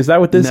joke? Is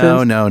that what this is?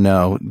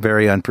 No.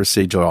 Very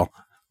unprocedural.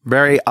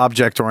 Very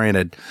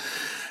object-oriented.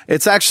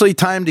 It's actually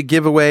time to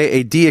give away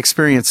a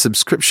D-Experience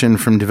subscription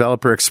from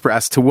Developer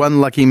Express to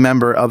one lucky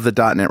member of the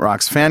 .NET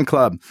Rocks fan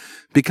club.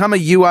 Become a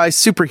UI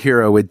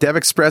superhero with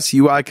DevExpress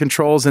UI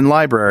controls and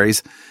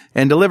libraries,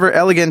 and deliver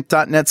elegant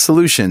 .NET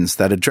solutions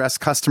that address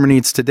customer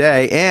needs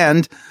today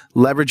and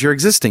leverage your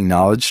existing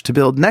knowledge to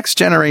build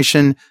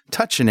next-generation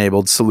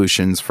touch-enabled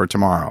solutions for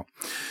tomorrow.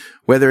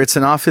 Whether it's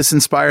an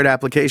Office-inspired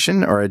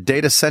application or a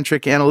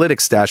data-centric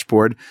analytics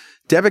dashboard,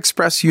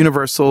 DevExpress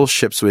Universal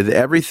ships with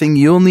everything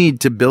you'll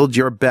need to build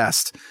your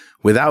best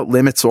without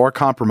limits or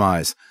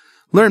compromise.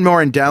 Learn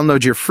more and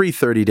download your free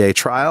 30-day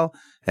trial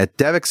at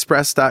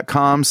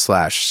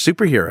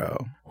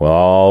devexpress.com/superhero. Well,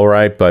 all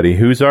right, buddy.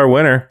 Who's our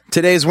winner?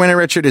 Today's winner,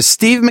 Richard, is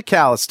Steve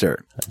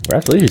McAllister.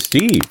 Congratulations,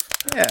 Steve.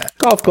 Yeah.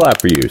 Golf clap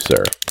for you,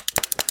 sir.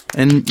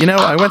 And,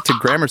 I went to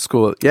grammar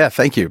school. Yeah,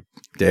 thank you,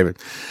 David.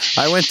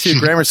 I went to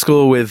grammar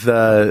school with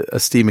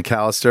Steve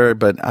McAllister,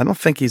 but I don't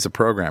think he's a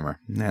programmer.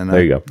 And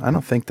there you go. I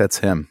don't think that's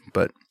him.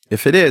 But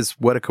if it is,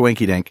 what a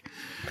coinky dink.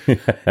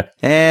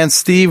 And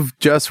Steve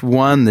just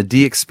won the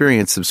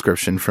D-Experience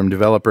subscription from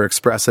Developer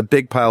Express, a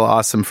big pile of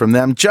awesome from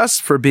them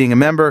just for being a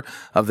member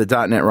of the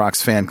 .NET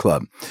Rocks fan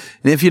club.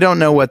 And if you don't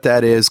know what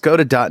that is, go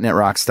to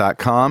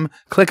 .NETRocks.com,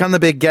 click on the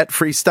big Get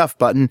Free Stuff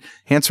button,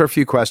 answer a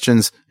few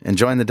questions, and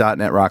join the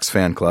 .NET Rocks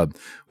fan club.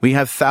 We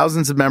have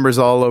thousands of members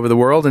all over the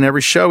world, and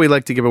every show we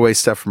like to give away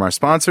stuff from our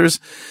sponsors.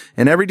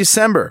 And every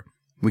December,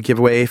 we give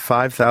away a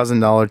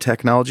 $5,000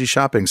 technology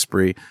shopping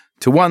spree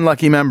to one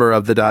lucky member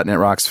of the .NET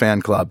Rocks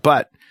fan club.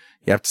 But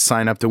you have to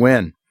sign up to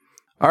win.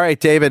 All right,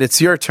 David, it's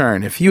your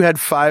turn. If you had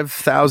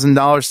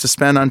 $5,000 to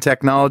spend on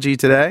technology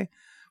today,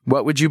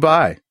 what would you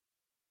buy?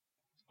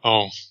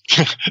 Oh,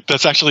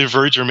 that's actually a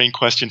very germane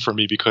question for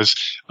me because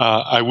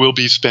I will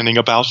be spending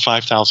about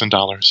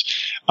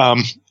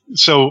 $5,000.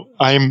 So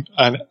I'm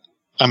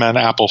an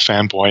Apple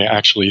fanboy,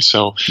 actually.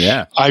 So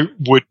yeah. I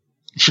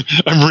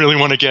really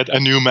want to get a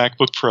new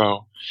MacBook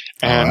Pro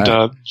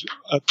and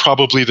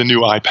probably the new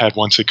iPad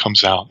once it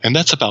comes out. And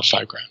that's about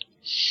 $5,000.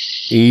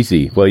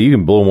 Easy. Well, you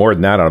can blow more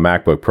than that on a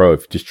MacBook Pro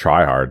if you just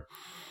try hard.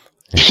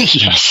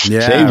 Yes.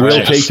 Yeah, they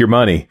will take your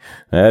money.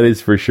 That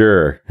is for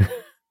sure.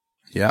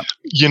 Yeah.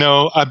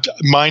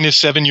 Mine is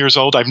 7 years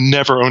old. I've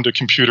never owned a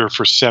computer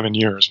for 7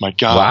 years. My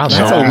God. Wow,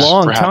 that's a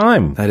long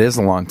time. That is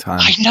a long time.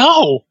 I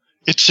know.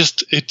 It's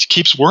just, it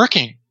keeps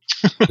working.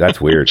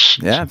 That's weird.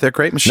 Yeah, they're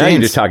great machines. Now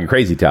you're just talking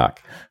crazy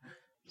talk.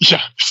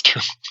 Yeah, it's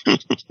true.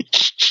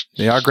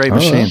 They are great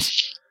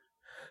machines.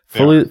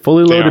 Fully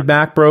loaded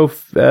Mac Pro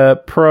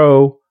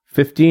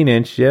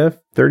 15-inch, yeah,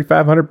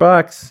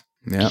 $3,500.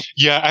 Yeah.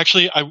 Yeah,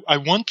 actually, I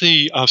want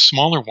the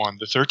smaller one,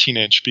 the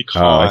 13-inch,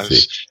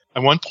 because I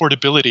want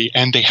portability,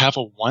 and they have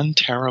a 1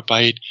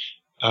 terabyte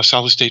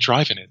solid-state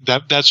drive in it.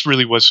 That's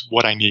really was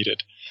what I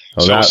needed.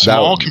 Oh, so a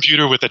small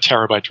computer with a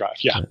terabyte drive.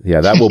 Yeah.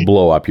 Yeah, that will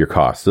blow up your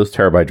costs. Those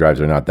terabyte drives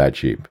are not that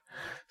cheap.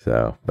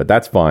 So, but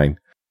that's fine.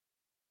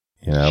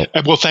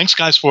 Well, thanks,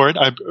 guys, for it.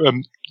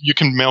 You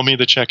can mail me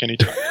the check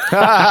anytime.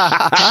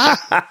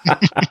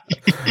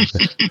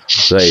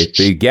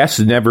 The guests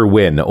never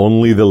win,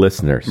 only the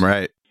listeners.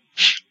 Right.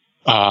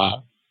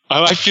 I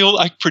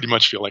pretty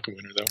much feel like a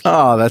winner, though.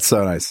 Oh, that's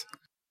so nice.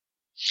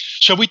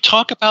 Shall we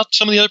talk about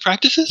some of the other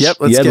practices? Yep,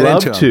 let's get into them.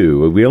 I'd love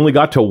to. We only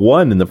got to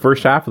 1 in the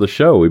first half of the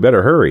show. We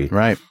better hurry.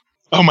 Right.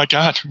 Oh my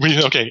God.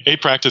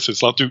 8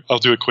 practices. I'll do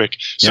it quick.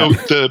 So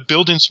the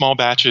build in small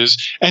batches,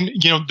 and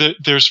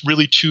there's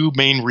really 2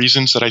 main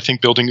reasons that I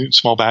think building in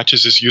small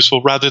batches is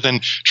useful rather than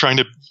trying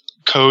to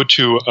code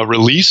to a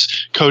release,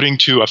 coding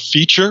to a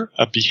feature,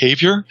 a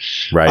behavior.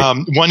 Right.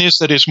 One is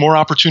that it's more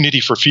opportunity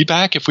for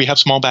feedback if we have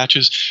small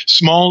batches.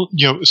 Small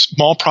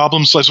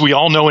problems, as we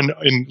all know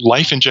in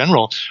life in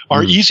general,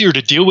 are easier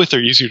to deal with.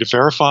 They're easier to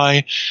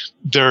verify.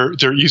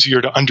 They're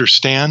easier to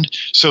understand.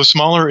 So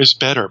smaller is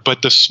better.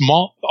 But the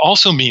small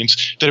also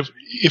means that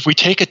if we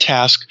take a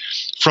task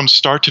from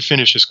start to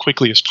finish as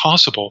quickly as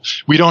possible,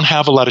 we don't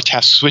have a lot of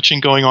task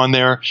switching going on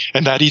there,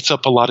 and that eats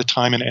up a lot of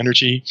time and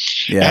energy.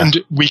 Yeah. And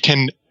we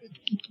can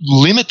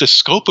limit the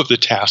scope of the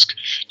task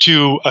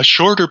to a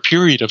shorter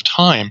period of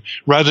time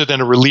rather than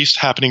a release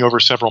happening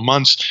over several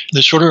months.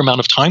 The shorter amount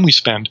of time we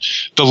spend,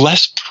 the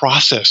less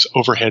process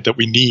overhead that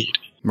we need.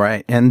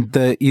 Right. And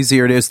the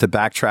easier it is to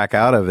backtrack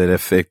out of it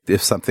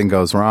if something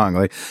goes wrong.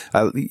 Like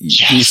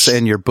you say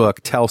in your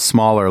book, tell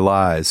smaller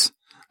lies.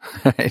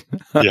 Right?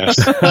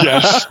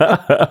 Yes.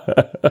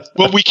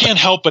 Well, we can't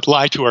help but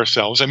lie to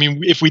ourselves. I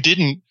mean, if we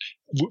didn't,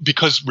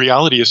 because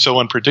reality is so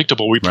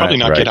unpredictable, we'd probably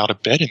not get out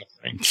of bed in the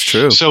morning. It's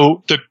true.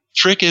 So the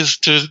trick is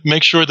to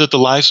make sure that the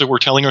lies that we're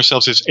telling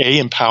ourselves is A,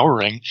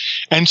 empowering,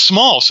 and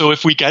small. So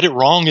if we get it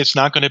wrong, it's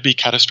not going to be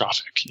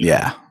catastrophic.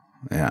 Yeah.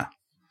 Yeah.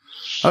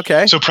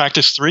 Okay. So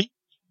practice 3.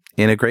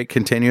 Integrate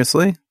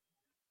continuously.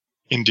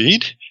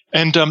 Indeed.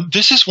 And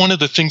this is one of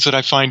the things that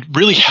I find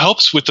really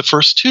helps with the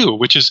first 2,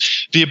 which is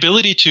the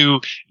ability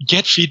to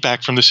get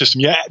feedback from the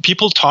system. Yeah,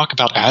 people talk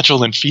about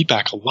Agile and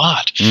feedback a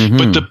lot,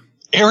 but the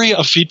area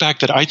of feedback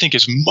that I think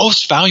is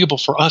most valuable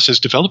for us as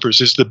developers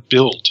is the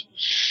build.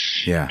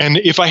 Yeah. And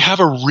if I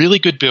have a really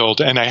good build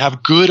and I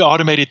have good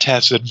automated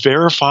tests that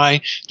verify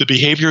the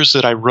behaviors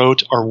that I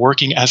wrote are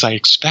working as I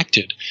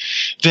expected,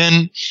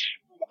 then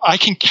I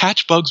can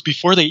catch bugs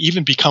before they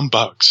even become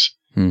bugs.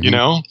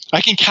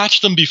 I can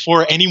catch them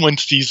before anyone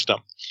sees them,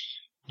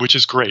 which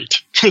is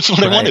great. That's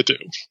what I want to do.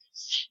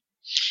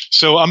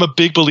 So I'm a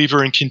big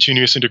believer in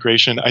continuous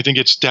integration. I think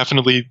it's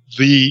definitely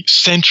the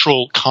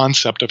central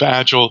concept of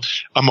Agile.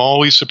 I'm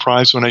always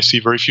surprised when I see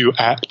very few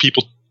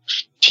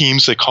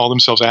teams that call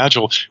themselves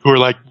Agile who are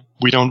like,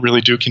 we don't really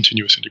do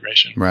continuous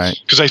integration. Right.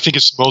 Because I think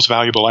it's most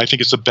valuable. I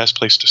think it's the best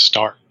place to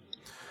start.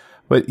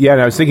 But yeah,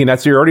 and I was thinking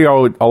you're already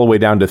all the way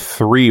down to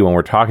 3 when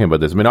we're talking about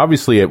this. I mean,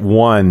 obviously at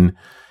 1,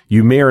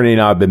 you may or may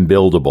not have been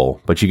buildable,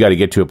 but you got to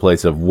get to a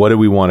place of what do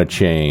we want to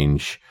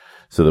change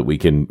so that we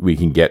can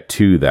get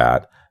to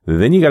that.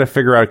 then you got to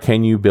figure out,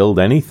 can you build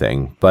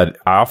anything? But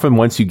often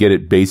once you get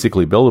it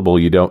basically buildable,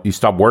 you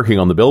stop working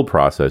on the build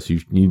process.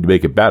 You need to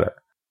make it better.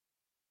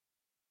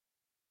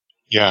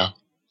 Yeah.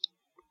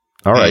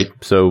 All right.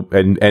 So,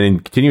 and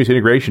in continuous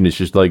integration, it's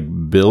just like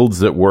builds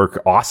that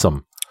work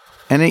awesome.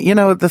 And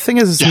the thing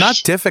is, it's not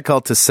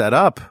difficult to set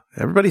up.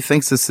 Everybody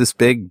thinks it's this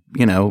big,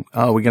 we're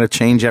going to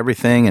change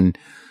everything. And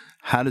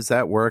how does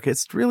that work?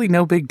 It's really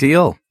no big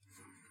deal.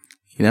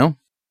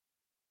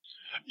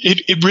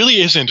 It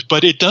really isn't,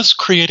 but it does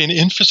create an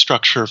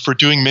infrastructure for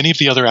doing many of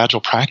the other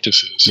agile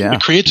practices. Yeah.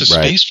 It creates a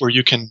space where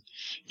you can,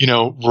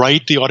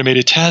 write the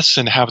automated tests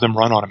and have them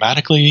run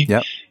automatically.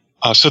 Yep.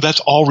 So that's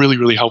all really,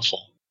 really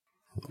helpful.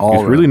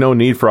 There's really no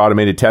need for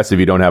automated tests if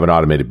you don't have an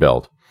automated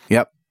build.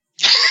 Yep.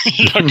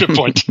 Yeah, good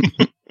point.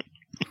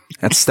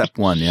 That's step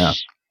 1, yeah.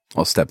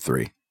 Well, step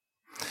 3.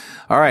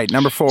 All right,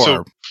 number 4.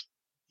 So,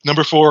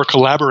 number 4,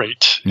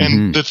 collaborate. Mm-hmm.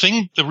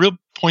 And the real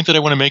point that I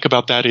want to make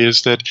about that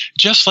is that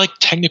just like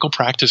technical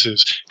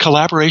practices,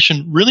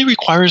 collaboration really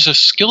requires a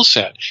skill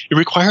set. It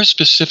requires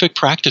specific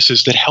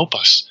practices that help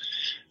us.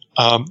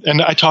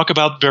 And I talk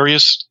about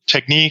various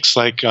techniques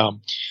like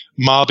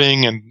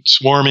mobbing and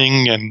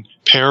swarming and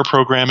pair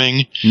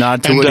programming.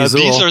 Nod to Woody Zool.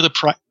 These are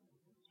the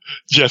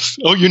Yes.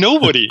 Oh, you know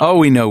Woody. Oh,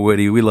 we know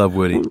Woody. We love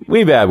Woody.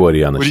 We've had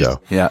Woody on the show.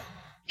 Yeah.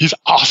 He's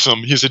awesome.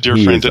 He's a dear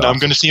friend, and awesome. I'm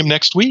going to see him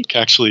next week,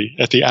 actually,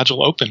 at the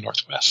Agile Open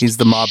Northwest. He's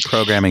the mob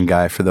programming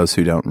guy, for those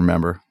who don't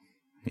remember.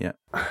 Yeah.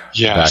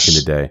 Yes. Back in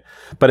the day.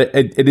 But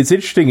it is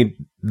interesting. At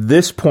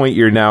this point,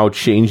 you're now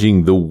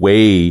changing the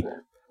way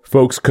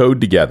folks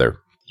code together.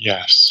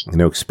 Yes.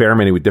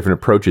 Experimenting with different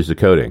approaches to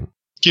coding.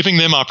 Giving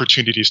them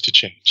opportunities to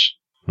change.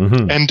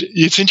 Mm-hmm. And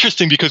it's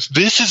interesting because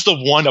this is the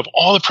one of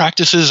all the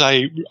practices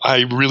I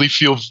really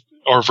feel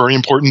are very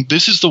important.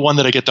 This is the one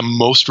that I get the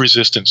most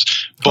resistance,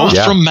 both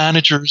from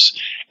managers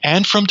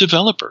and from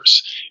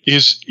developers,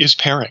 is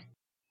pairing.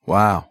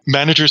 Wow.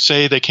 Managers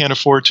say they can't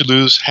afford to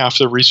lose half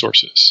their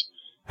resources.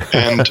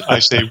 And I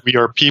say, we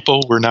are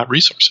people, we're not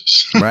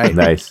resources. Right.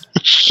 Nice.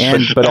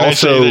 But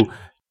also,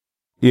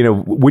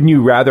 wouldn't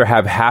you rather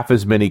have half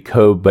as many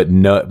code, but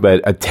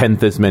a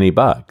tenth as many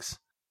bugs?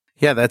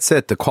 Yeah, that's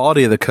it. The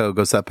quality of the code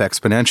goes up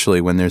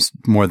exponentially when there's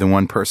more than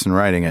one person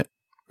writing it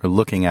or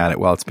looking at it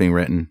while it's being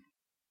written.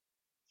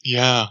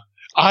 Yeah,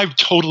 I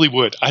totally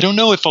would. I don't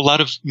know if a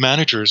lot of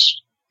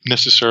managers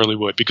necessarily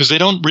would, because they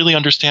don't really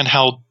understand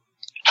how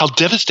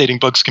devastating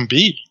bugs can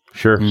be.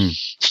 Sure.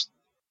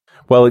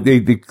 Well,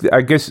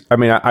 I guess,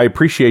 I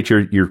appreciate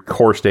your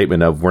core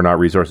statement of we're not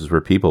resources,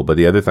 we're people. But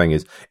the other thing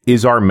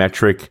is our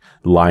metric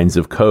lines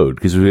of code?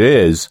 Because if it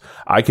is,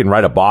 I can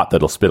write a bot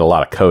that'll spit a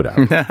lot of code out.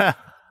 That's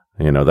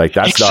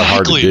exactly. Not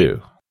hard to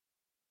do.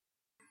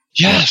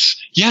 Yes.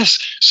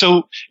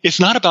 So it's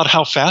not about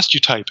how fast you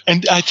type.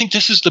 And I think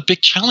this is the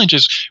big challenge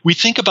is we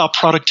think about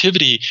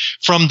productivity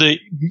from the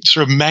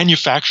sort of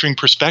manufacturing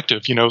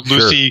perspective,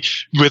 Lucy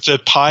with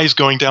the pies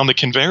going down the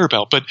conveyor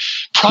belt. But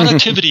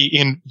productivity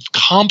in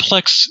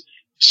complex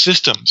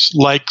systems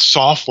like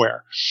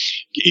software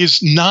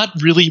is not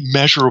really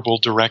measurable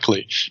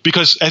directly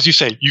because, as you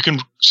say, you can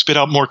spit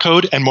out more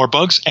code and more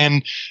bugs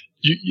and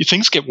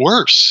things get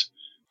worse.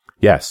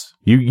 Yes.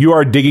 You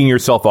are digging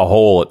yourself a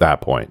hole at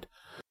that point.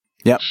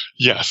 Yep.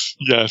 Yes.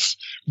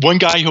 One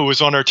guy who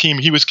was on our team,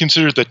 he was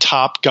considered the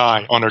top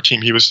guy on our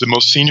team. He was the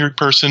most senior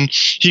person.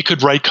 He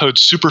could write code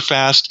super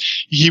fast.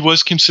 He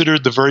was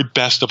considered the very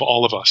best of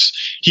all of us.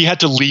 He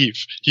had to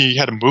leave. He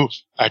had to move,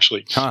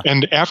 actually. Huh.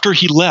 And after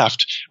he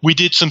left, we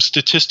did some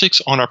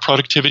statistics on our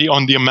productivity,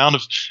 on the amount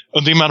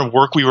of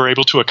work we were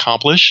able to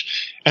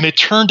accomplish. And it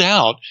turned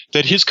out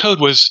that his code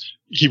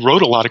he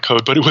wrote a lot of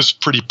code, but it was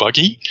pretty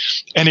buggy.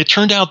 And it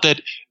turned out that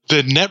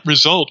the net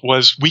result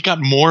was we got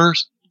more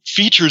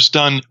features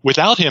done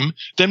without him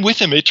than with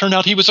him. It turned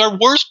out he was our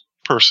worst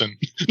person,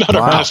 not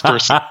our best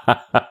person.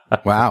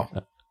 Wow.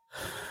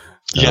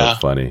 That's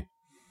funny.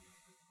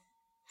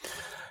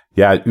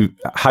 Yeah.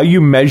 How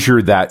you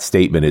measure that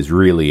statement is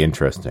really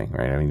interesting,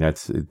 right?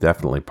 That's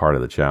definitely part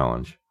of the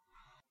challenge.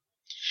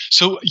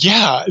 So,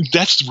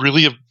 that's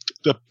really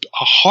a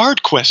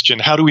hard question.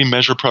 How do we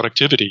measure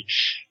productivity?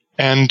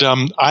 And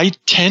I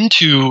tend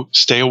to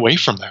stay away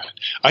from that.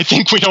 I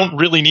think we don't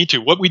really need to.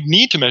 What we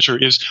need to measure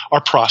is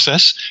our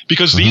process,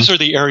 because these are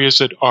the areas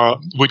that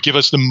would give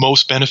us the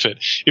most benefit.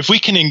 If we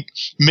can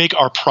make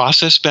our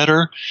process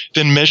better,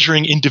 then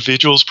measuring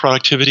individuals'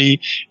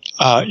 productivity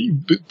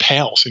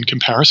pales in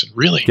comparison,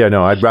 really. Yeah,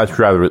 no, I'd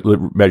rather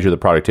measure the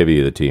productivity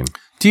of the team.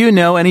 Do you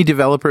know any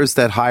developers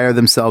that hire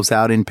themselves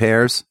out in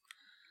pairs?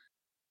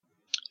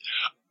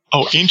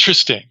 Oh,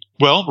 interesting.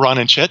 Well, Ron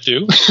and Chet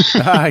do.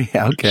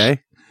 Yeah,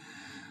 okay.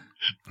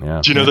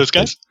 Yeah. Do you know those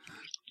guys?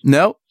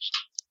 No.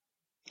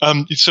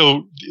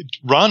 So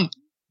Ron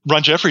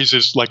Jeffries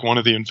is like one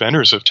of the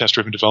inventors of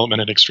test-driven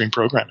development and extreme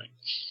programming.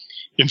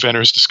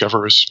 Inventors,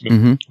 discoverers,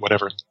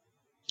 whatever.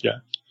 Yeah.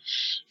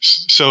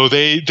 So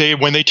they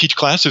when they teach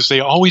classes, they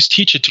always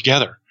teach it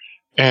together.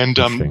 And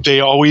they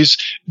always,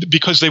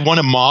 because they want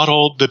to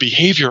model the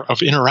behavior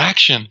of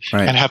interaction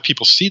and have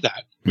people see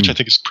that, which I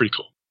think is pretty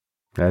cool.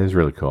 That is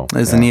really cool.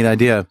 That's a neat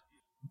idea.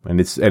 And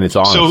it's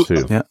honest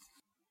too. Yeah.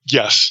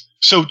 Yes.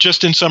 So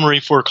just in summary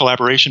for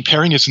collaboration,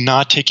 pairing is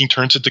not taking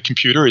turns at the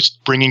computer. It's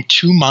bringing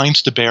two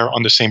minds to bear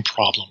on the same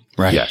problem.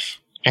 Right. Yes.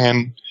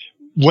 And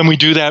when we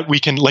do that, we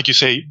can, like you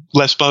say,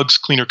 less bugs,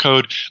 cleaner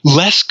code,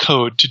 less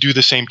code to do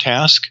the same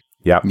task.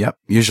 Yep. Yep.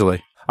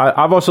 Usually.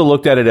 I've also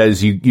looked at it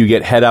as you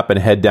get head up and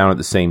head down at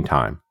the same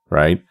time,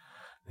 right?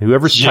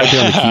 Whoever's typing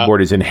on the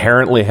keyboard is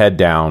inherently head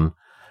down,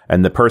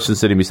 and the person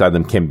sitting beside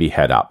them can be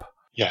head up.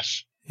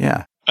 Yes.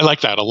 Yeah. I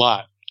like that a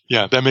lot.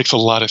 Yeah, that makes a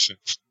lot of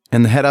sense.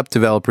 And the head up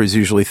developer is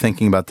usually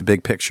thinking about the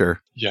big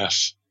picture.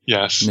 Yes.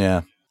 Yes.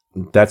 Yeah.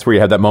 That's where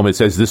you have that moment that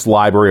says this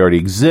library already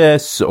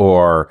exists,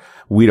 or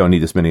we don't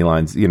need this many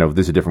lines.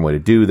 There's a different way to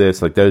do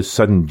this. Like those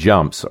sudden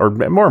jumps, or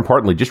more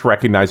importantly, just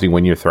recognizing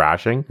when you're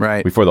thrashing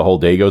right before the whole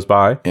day goes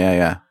by.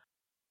 Yeah.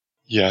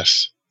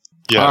 Yes.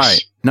 Yes. All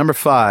right. Number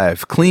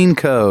 5, clean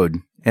code,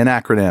 an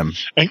acronym.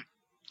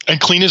 And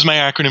clean is my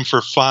acronym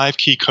for 5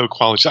 key code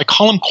qualities. I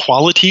call them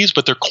qualities,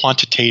 but they're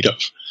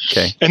quantitative.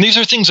 Okay. And these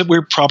are things that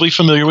we're probably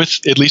familiar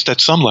with, at least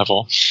at some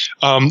level.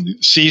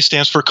 C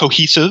stands for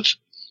cohesive,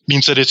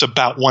 means that it's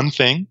about one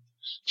thing,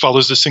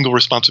 follows the single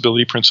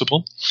responsibility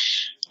principle.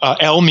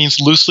 L means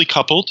loosely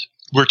coupled.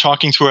 We're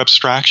talking through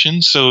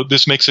abstractions, so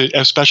this makes it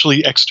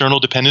especially external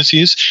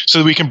dependencies, so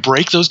that we can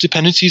break those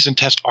dependencies and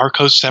test our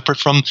code separate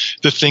from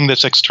the thing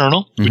that's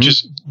external,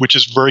 which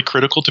is very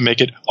critical to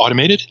make it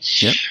automated.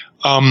 Yep.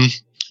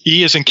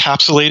 E is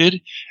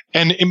encapsulated.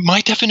 And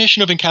my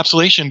definition of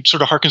encapsulation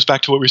sort of harkens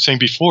back to what we were saying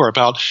before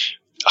about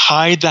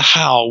hide the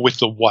how with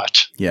the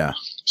what. Yeah.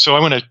 So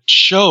I want to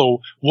show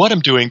what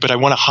I'm doing, but I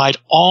want to hide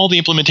all the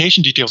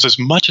implementation details as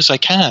much as I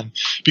can,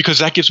 because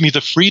that gives me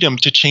the freedom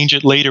to change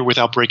it later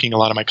without breaking a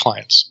lot of my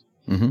clients.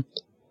 Mm-hmm.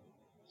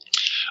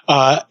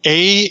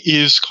 A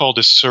is called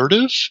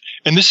assertive,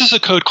 and this is a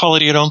code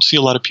quality I don't see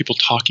a lot of people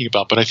talking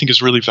about, but I think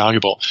is really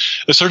valuable.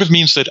 Assertive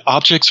means that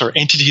objects or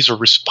entities are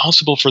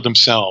responsible for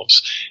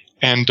themselves,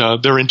 and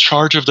they're in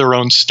charge of their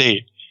own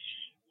state.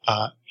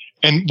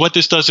 And what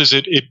this does is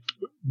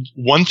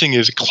one thing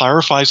is it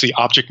clarifies the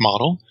object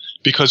model,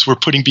 because we're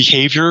putting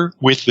behavior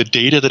with the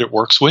data that it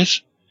works with,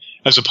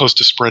 as opposed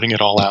to spreading it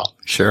all out.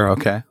 Sure.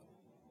 Okay.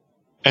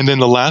 And then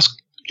the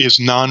last is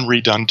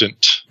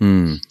non-redundant.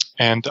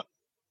 And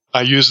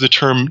I use the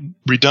term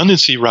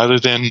redundancy rather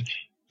than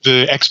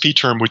the XP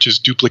term, which is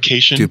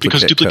duplication,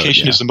 because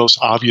duplication is the most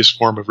obvious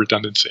form of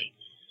redundancy.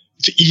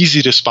 It's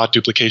easy to spot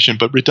duplication,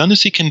 but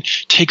redundancy can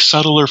take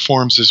subtler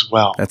forms as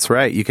well. That's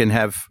right. You can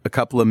have a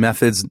couple of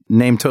methods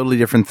name totally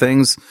different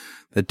things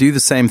that do the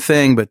same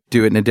thing, but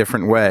do it in a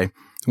different way.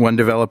 One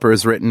developer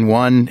has written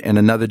one, and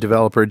another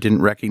developer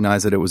didn't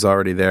recognize that it was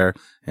already there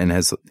and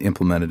has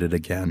implemented it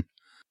again.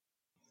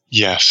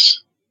 Yes.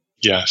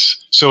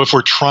 Yes. So if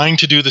we're trying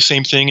to do the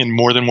same thing in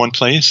more than one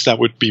place, that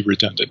would be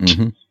redundant.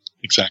 Mm-hmm.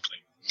 Exactly.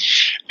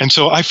 And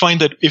so I find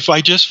that if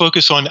I just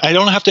focus on, I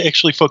don't have to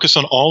actually focus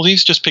on all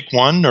these, just pick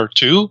one or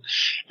two.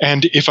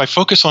 And if I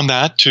focus on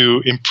that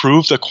to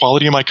improve the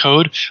quality of my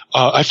code,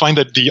 I find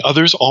that the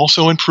others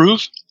also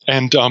improve.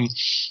 And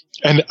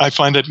I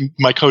find that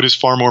my code is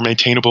far more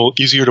maintainable,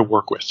 easier to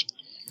work with.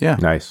 Yeah.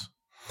 Nice.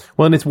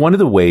 Well, and it's one of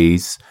the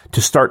ways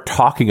to start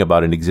talking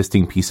about an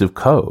existing piece of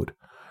code,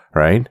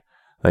 right?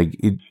 Like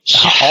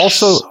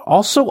also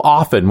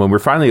often when we're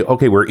finally,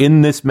 okay, we're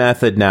in this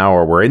method now,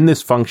 or we're in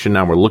this function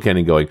now, we're looking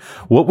and going,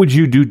 what would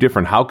you do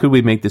different? How could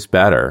we make this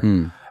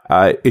better?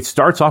 It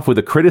starts off with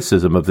a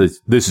criticism of this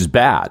is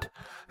bad.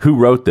 Who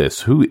wrote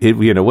this?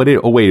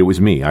 It was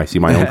me. I see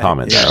my own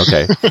comment there.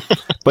 Okay.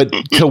 But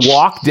to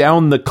walk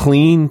down the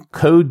clean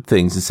code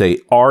things and say,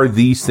 are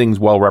these things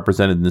well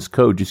represented in this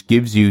code, just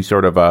gives you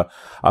sort of a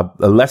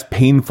less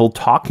painful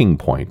talking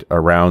point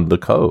around the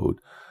code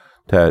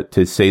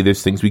to say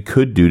there's things we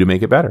could do to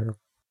make it better.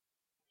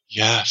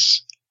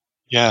 Yes.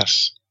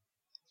 Yes.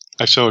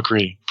 I so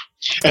agree.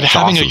 And that's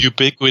having awesome. A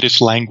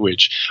ubiquitous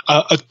language,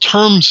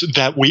 terms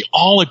that we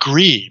all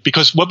agree,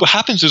 because what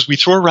happens is we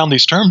throw around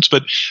these terms,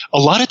 but a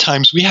lot of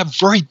times we have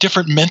very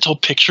different mental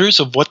pictures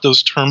of what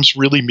those terms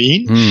really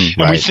mean.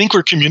 And we think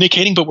we're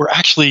communicating, but we're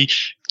actually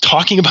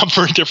talking about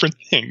very different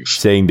things.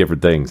 Saying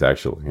different things,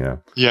 actually. Yeah.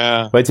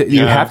 Yeah. But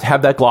you have to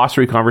have that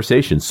glossary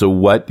conversation. So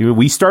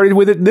we started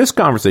with it in this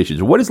conversation.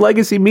 So what does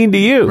legacy mean to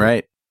you?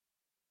 Right.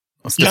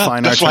 Let's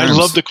define our terms. That's why I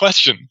love the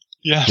question.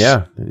 Yes.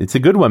 Yeah, it's a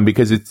good one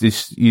because it's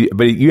just,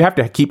 but you have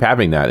to keep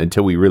having that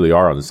until we really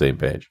are on the same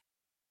page.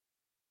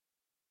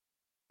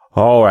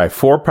 All right,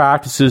 4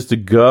 practices to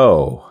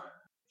go.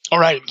 All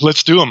right,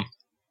 let's do them.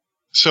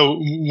 So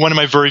one of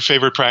my very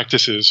favorite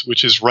practices,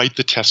 which is write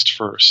the test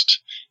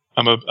first.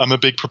 I'm a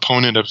big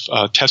proponent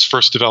of test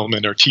first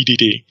development, or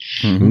TDD.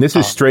 Mm-hmm. And this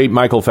is straight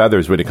Michael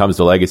Feathers when it comes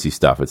to legacy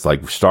stuff. It's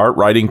like start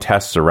writing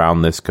tests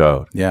around this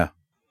code. Yeah.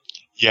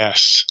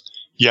 Yes.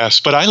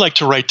 Yes, but I like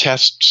to write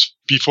tests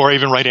before I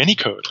even write any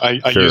code. I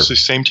use the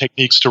same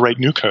techniques to write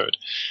new code.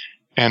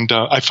 And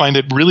I find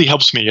it really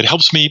helps me. It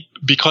helps me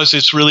because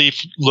it's really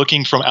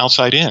looking from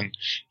outside in,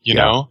 you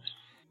know?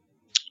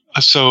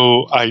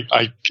 So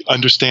I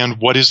understand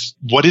what is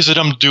it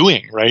I'm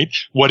doing, right?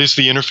 What is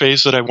the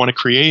interface that I want to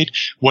create?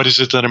 What is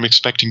it that I'm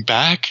expecting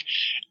back?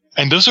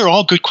 And those are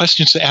all good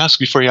questions to ask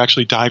before you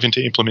actually dive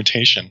into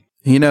implementation.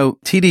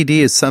 TDD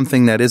is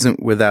something that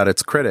isn't without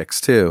its critics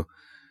too,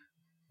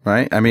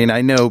 right? I mean,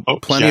 I know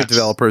plenty of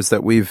developers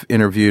that we've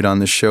interviewed on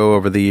the show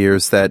over the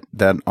years that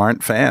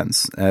aren't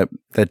fans,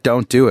 that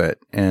don't do it.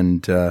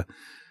 And,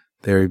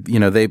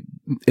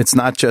 it's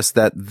not just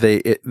that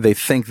they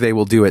think they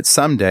will do it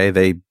someday.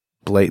 They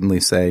blatantly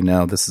say,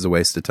 no, this is a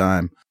waste of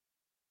time.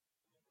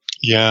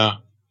 Yeah.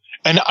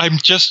 And I'm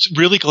just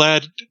really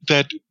glad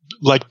that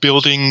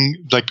building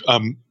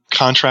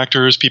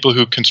contractors, people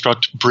who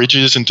construct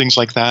bridges and things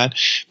like that,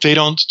 they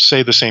don't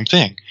say the same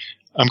thing.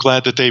 I'm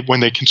glad that when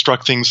they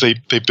construct things,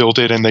 they build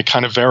it and they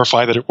kind of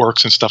verify that it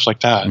works and stuff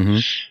like that. Mm-hmm.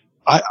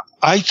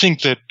 I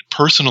think that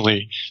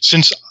personally,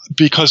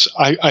 because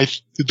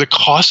the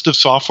cost of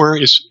software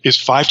is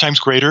 5 times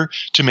greater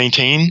to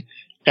maintain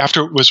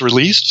after it was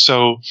released.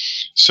 So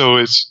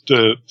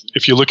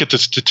if you look at the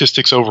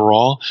statistics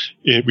overall,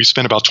 we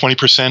spend about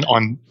 20%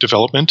 on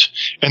development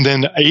and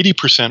then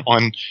 80%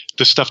 on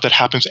the stuff that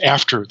happens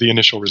after the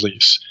initial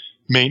release.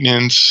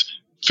 Maintenance,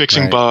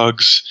 fixing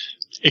bugs,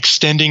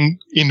 extending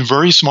in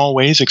very small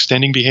ways,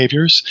 extending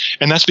behaviors.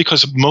 And that's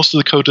because most of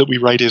the code that we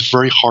write is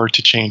very hard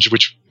to change,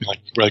 which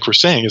like we're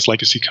saying is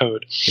legacy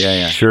code.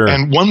 Yeah, sure.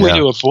 And one way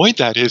to avoid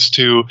that is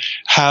to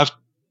have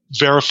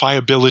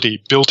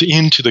verifiability built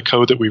into the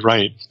code that we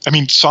write. I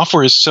mean,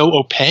 software is so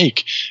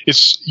opaque.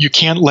 You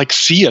can't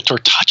see it or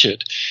touch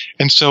it.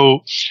 And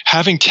so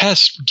having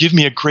tests give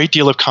me a great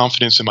deal of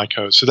confidence in my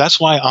code. So that's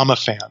why I'm a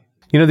fan.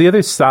 The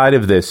other side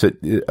of this,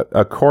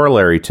 a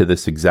corollary to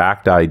this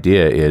exact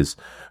idea is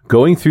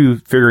going through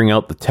figuring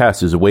out the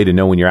test is a way to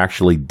know when you're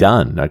actually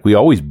done.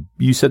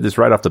 You said this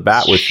right off the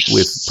bat with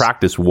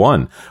practice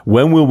 1.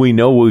 When will we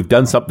know we've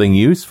done something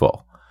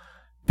useful?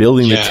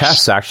 Building the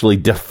tests actually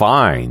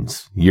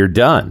defines you're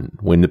done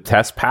when the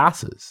test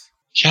passes.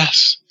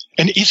 Yes.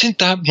 And isn't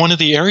that one of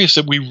the areas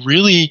that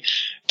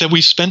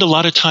we spend a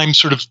lot of time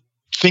sort of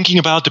thinking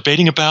about,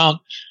 debating about?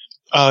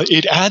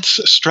 It adds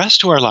stress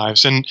to our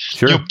lives. And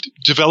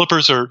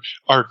developers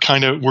we're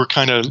kind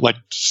of like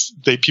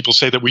people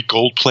say that we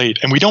gold plate,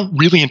 and we don't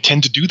really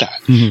intend to do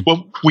that. Mm-hmm.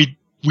 Well,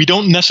 we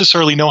don't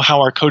necessarily know how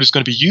our code is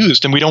going to be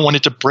used, and we don't want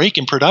it to break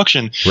in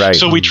production. Right.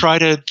 So we try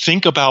to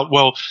think about,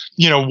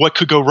 what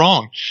could go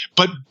wrong?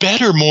 But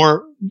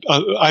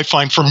I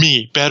find for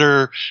me,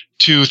 better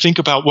to think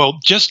about,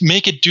 just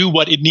make it do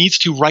what it needs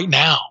to right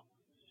now.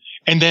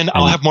 And then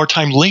I'll have more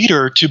time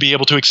later to be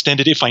able to extend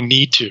it if I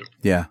need to.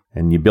 Yeah.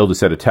 And you build a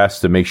set of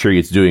tests to make sure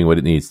it's doing what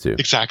it needs to.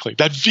 Exactly.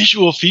 That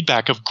visual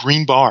feedback of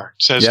green bar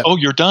says, oh,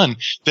 you're done.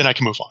 Then I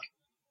can move on,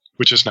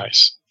 which is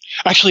nice.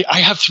 Actually, I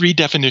have 3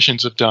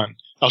 definitions of done.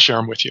 I'll share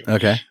them with you.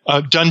 Okay.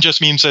 Done just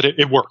means that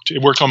it worked.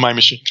 It worked on my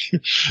machine.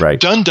 Right.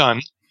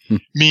 Done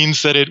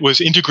means that it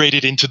was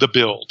integrated into the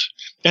build.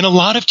 And a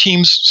lot of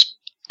teams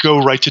go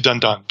right to done.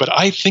 But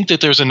I think that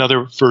there's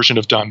another version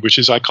of done, which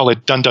is I call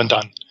it done.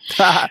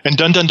 And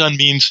done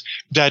means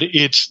that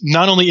it's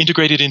not only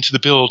integrated into the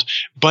build,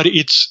 but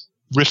it's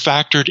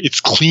refactored,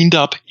 it's cleaned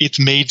up, it's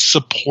made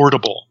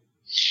supportable.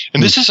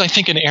 And this is, I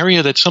think, an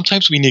area that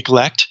sometimes we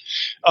neglect.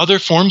 Other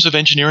forms of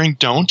engineering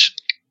don't.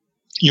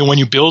 When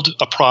you build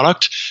a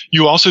product,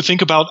 you also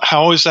think about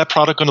how is that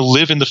product going to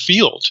live in the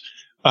field?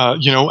 How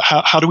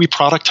do we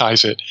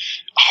productize it?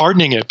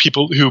 Hardening it.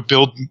 People who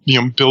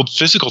build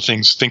physical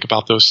things think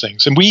about those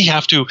things. And we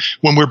have to,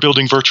 when we're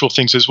building virtual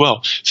things as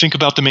well, think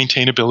about the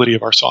maintainability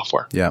of our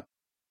software. Yeah.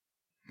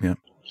 Yeah.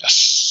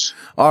 Yes.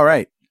 All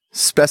right.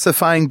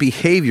 Specifying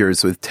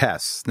behaviors with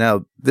tests.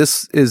 Now,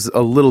 this is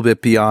a little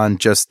bit beyond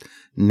just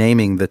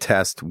naming the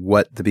test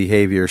what the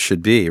behavior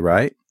should be,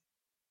 right?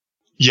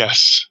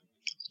 Yes.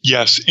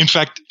 In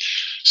fact,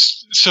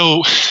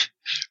 so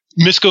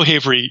Misko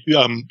Havery,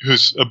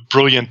 who's a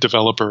brilliant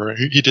developer,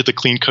 he did the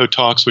Clean Code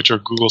Talks, which are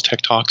Google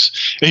Tech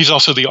Talks, and he's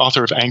also the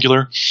author of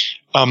Angular.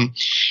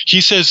 He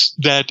says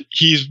that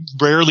he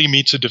rarely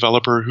meets a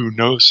developer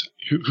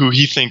who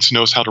he thinks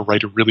knows how to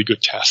write a really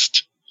good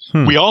test.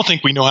 We all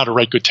think we know how to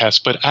write good tests,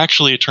 but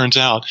actually it turns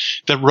out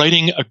that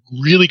writing a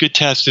really good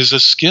test is a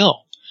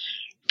skill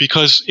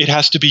because it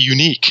has to be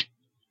unique.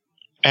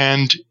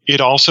 And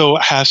it also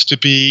has to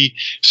be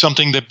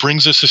something that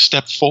brings us a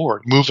step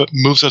forward,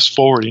 moves us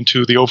forward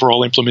into the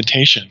overall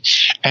implementation.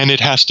 And it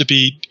has to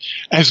be,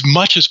 as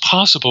much as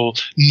possible,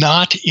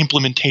 not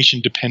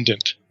implementation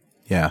dependent.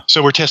 Yeah.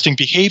 So we're testing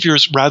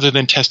behaviors rather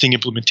than testing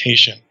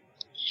implementation.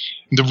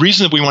 And the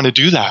reason that we want to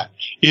do that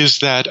is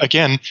that,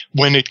 again,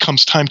 when it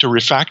comes time to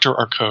refactor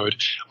our code,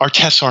 our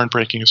tests aren't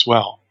breaking as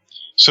well.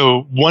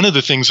 So one of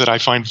the things that I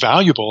find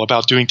valuable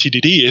about doing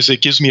TDD is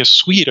it gives me a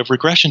suite of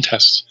regression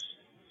tests.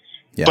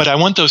 Yeah. But I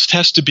want those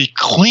tests to be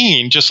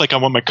clean, just like I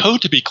want my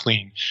code to be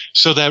clean,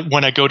 so that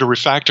when I go to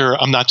refactor,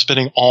 I'm not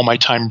spending all my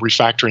time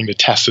refactoring the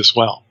tests as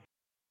well.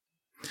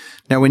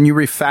 Now, when you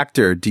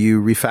refactor, do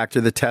you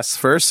refactor the tests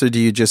first, or do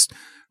you just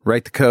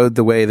write the code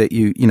the way that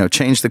you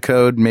change the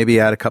code, maybe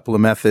add a couple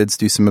of methods,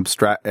 do some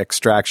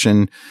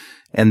extraction,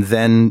 and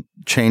then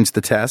change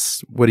the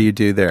tests? What do you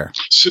do there?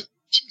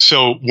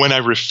 So when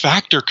I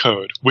refactor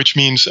code, which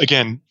means,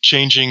 again,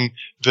 changing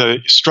the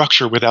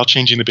structure without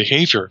changing the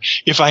behavior,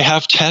 if I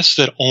have tests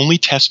that only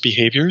test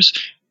behaviors,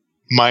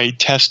 my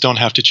tests don't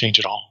have to change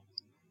at all.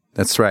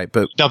 That's right.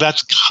 But now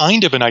that's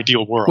kind of an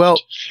ideal world. Well,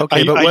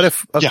 okay,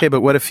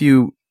 but what if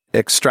you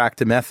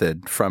extract a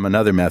method from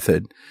another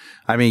method?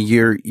 I mean,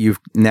 you've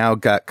now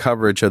got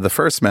coverage of the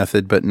first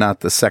method, but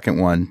not the second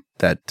one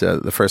that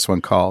the first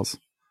one calls.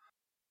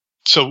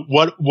 So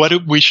what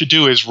we should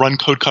do is run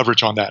code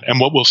coverage on that. And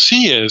what we'll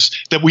see is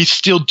that we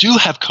still do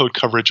have code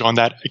coverage on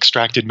that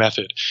extracted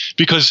method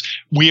because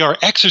we are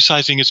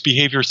exercising its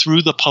behavior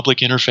through the public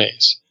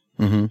interface.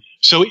 Mm-hmm.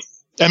 So,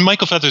 and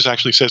Michael Feathers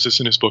actually says this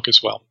in his book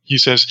as well. He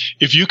says,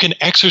 if you can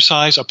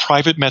exercise a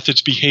private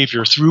method's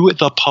behavior through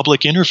the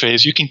public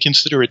interface, you can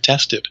consider it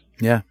tested.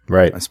 Yeah,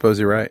 right. I suppose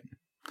you're right.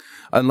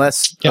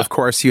 Unless, of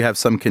course, you have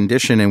some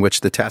condition in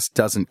which the test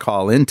doesn't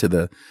call into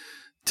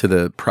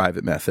the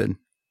private method.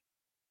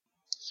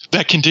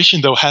 That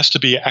condition, though, has to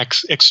be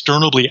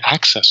externally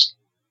accessed,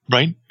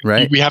 right?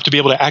 Right. We have to be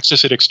able to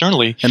access it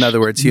externally. In other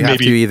words, you have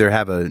to either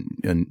have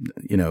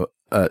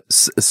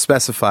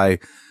specify.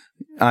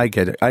 I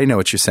get it. I know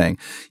what you're saying.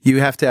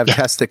 You have to have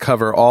tests that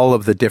cover all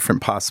of the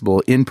different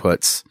possible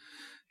inputs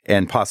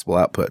and possible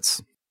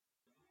outputs.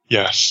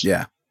 Yes.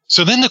 Yeah.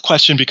 So then the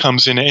question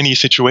becomes, in any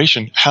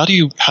situation, how do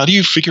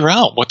you figure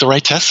out what the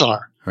right tests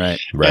are? Right.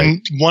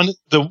 And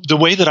the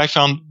way that I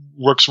found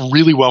works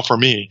really well for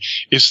me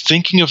is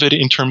thinking of it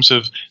in terms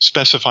of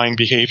specifying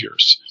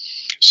behaviors.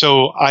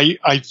 So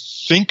I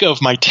think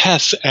of my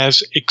tests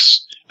as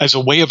a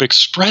way of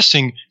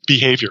expressing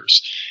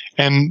behaviors.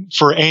 And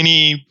for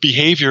any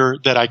behavior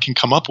that I can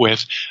come up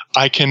with,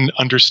 I can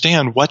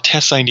understand what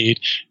tests I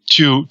need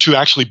to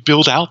actually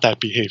build out that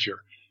behavior,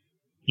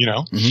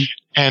 Mm-hmm.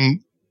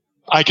 And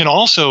I can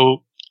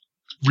also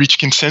reach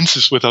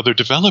consensus with other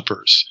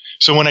developers.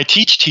 So when I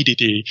teach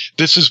TDD,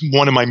 this is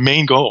one of my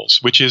main goals,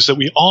 which is that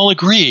we all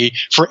agree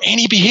for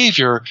any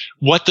behavior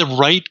what the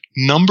right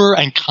number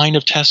and kind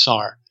of tests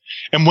are.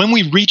 And when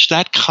we reach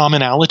that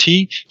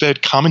commonality,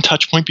 that common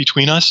touch point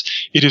between us,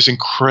 it is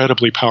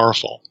incredibly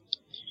powerful.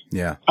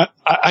 Yeah.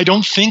 I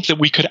don't think that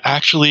we could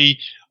actually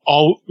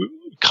all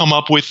come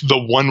up with the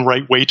one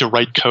right way to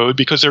write code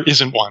because there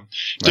isn't one. Right.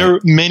 There are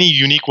many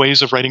unique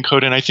ways of writing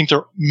code, and I think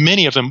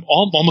many of them,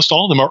 almost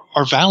all of them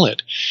are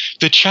valid.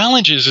 The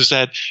challenge is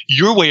that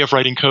your way of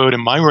writing code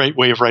and my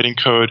way of writing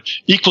code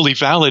equally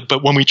valid,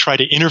 but when we try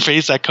to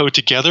interface that code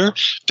together,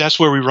 that's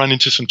where we run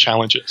into some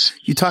challenges.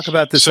 You talk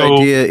about this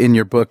idea in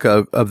your book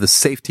of the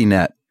safety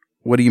net.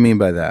 What do you mean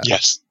by that?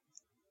 Yes.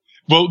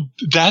 Well,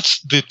 that's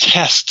the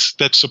tests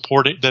that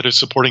is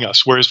supporting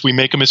us. Whereas we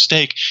make a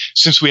mistake,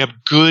 since we have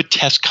good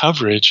test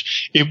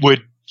coverage, it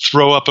would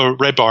throw up a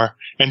red bar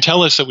and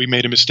tell us that we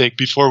made a mistake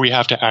before we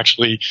have to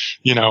actually,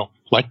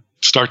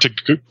 start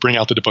to bring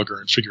out the debugger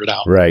and figure it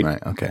out. Right.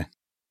 Okay.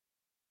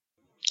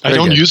 I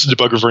don't use the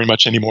debugger very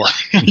much anymore.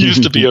 I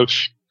used to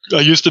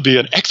be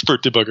an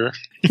expert debugger.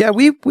 Yeah,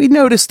 we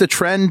noticed a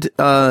trend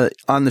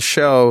on the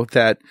show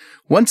that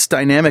once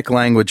dynamic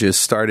languages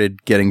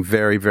started getting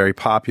very, very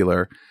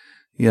popular,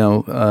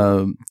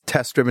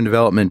 test-driven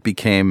development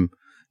became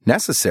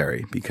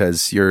necessary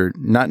because you're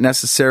not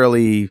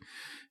necessarily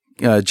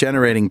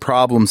generating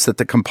problems that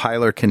the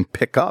compiler can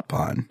pick up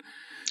on.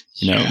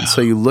 So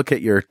you look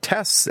at your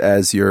tests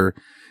as your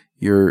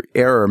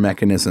error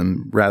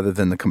mechanism rather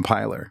than the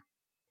compiler,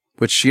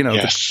 which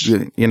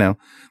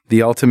the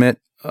ultimate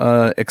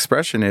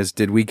expression is: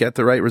 did we get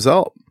the right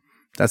result?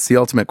 That's the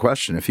ultimate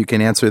question. If you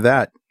can answer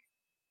that,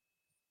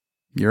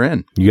 you're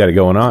in. You got it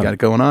going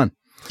on.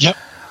 Yep.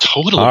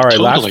 Totally. All right.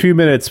 Last few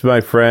minutes, my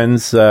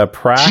friends.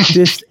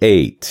 Practice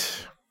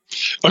 8.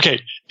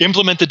 Okay.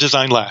 Implement the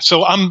design last.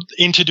 So I'm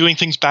into doing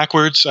things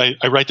backwards. I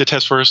write the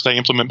test first. I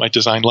implement my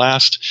design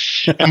last.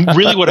 And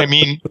really what I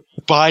mean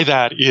by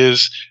that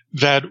is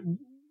that,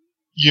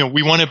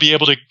 we want to be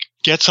able to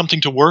get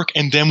something to work,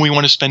 and then we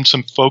want to spend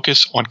some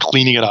focus on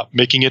cleaning it up,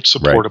 making it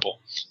supportable.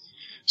 Right.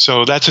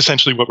 So that's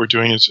essentially what we're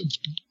doing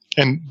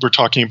and we're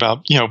talking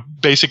about,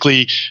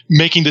 basically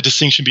making the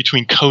distinction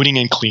between coding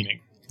and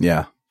cleaning.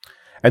 Yeah.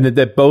 And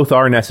that both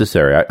are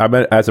necessary.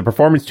 As a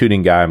performance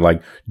tuning guy, I'm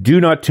like, do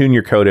not tune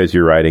your code as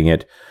you're writing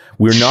it.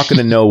 We're not going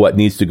to know what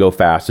needs to go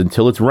fast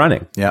until it's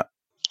running. Yeah.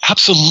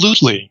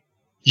 Absolutely.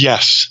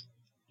 Yes.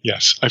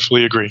 I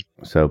fully agree.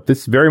 So this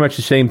is very much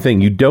the same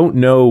thing. You don't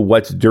know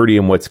what's dirty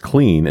and what's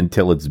clean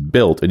until it's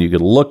built, and you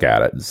can look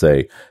at it and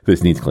say,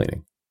 this needs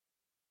cleaning.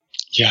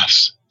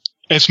 Yes.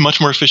 It's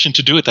much more efficient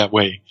to do it that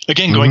way.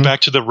 Again, going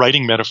back to the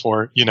writing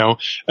metaphor,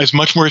 it's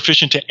much more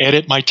efficient to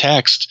edit my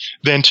text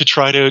than to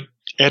try to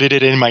edit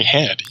it in my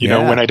head,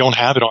 when I don't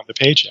have it on the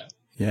page yet.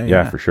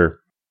 Yeah, for sure.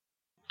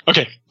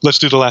 Okay, let's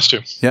do the last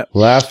 2. Yeah,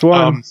 last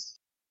one.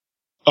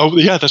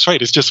 That's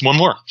right. It's just one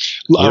more.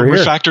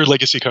 Refactor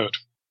legacy code.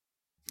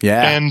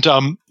 Yeah.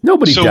 And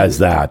nobody does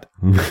that.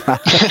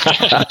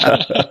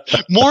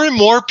 More and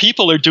more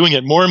people are doing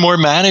it. More and more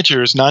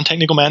managers,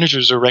 non-technical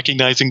managers, are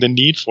recognizing the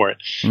need for it,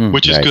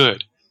 which is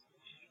good.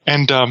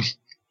 And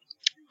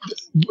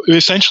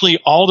essentially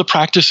all the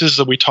practices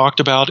that we talked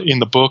about in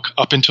the book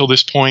up until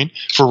this point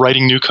for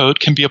writing new code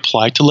can be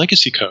applied to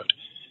legacy code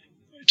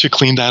to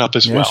clean that up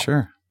as well.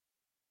 Sure.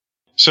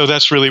 So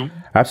that's really...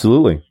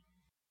 Absolutely.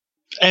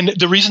 And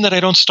the reason that I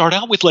don't start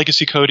out with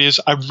legacy code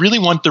is I really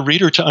want the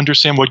reader to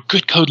understand what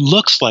good code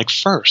looks like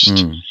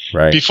first.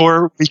 Right.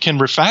 Before we can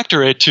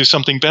refactor it to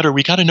something better,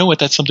 we got to know what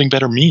that something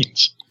better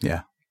means.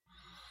 Yeah.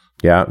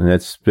 Yeah, and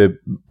that's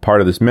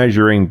part of this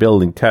measuring,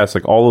 building, tests,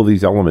 like all of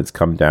these elements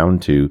come down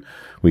to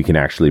we can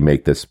actually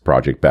make this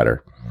project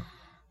better.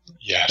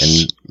 Yes.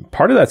 And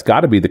part of that's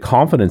got to be the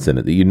confidence in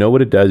it, that you know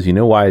what it does, you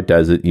know why it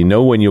does it, you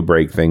know when you'll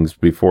break things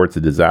before it's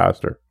a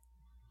disaster.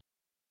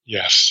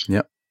 Yes.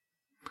 Yep.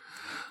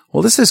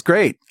 Well, this is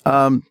great.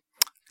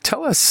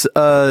 Tell us,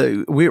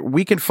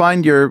 we can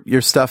find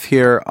your stuff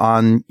here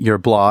on your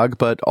blog,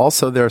 but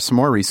also there are some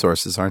more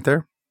resources, aren't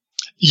there?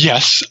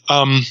 Yes.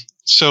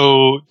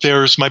 So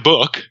there's my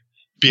book,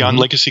 Beyond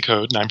Legacy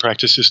Code, 9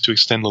 Practices to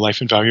Extend the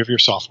Life and Value of Your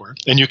Software.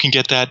 And you can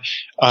get that.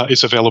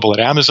 It's available at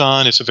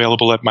Amazon. It's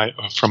available at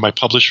from my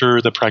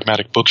publisher, The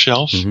Pragmatic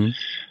Bookshelf.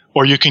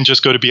 Or you can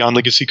just go to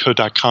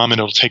beyondlegacycode.com and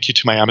it'll take you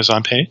to my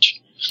Amazon page.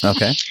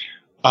 Okay.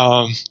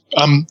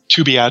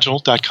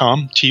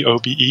 tobeagile.com,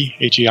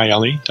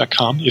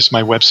 tobeagile.com is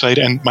my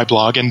website and my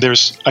blog. And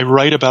I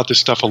write about this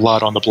stuff a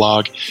lot on the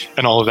blog,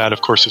 and all of that,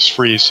 of course, is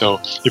free. So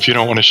if you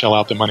don't want to shell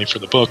out the money for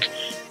the book,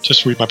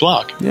 just read my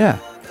blog. Yeah.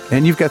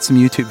 And you've got some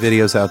YouTube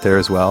videos out there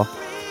as well.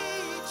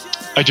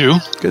 I do.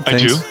 Good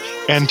things. I do.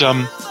 And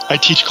I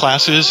teach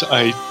classes.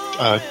 I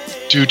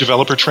do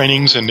developer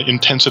trainings and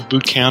intensive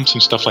boot camps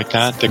and stuff like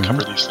that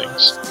cover these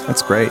things.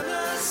 That's great.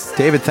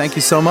 David, thank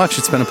you so much.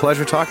 It's been a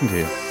pleasure talking to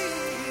you.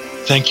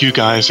 Thank you,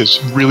 guys.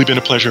 It's really been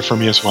a pleasure for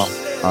me as well.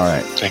 All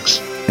right. Thanks.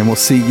 And we'll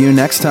see you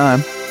next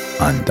time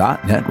on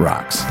 .NET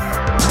Rocks.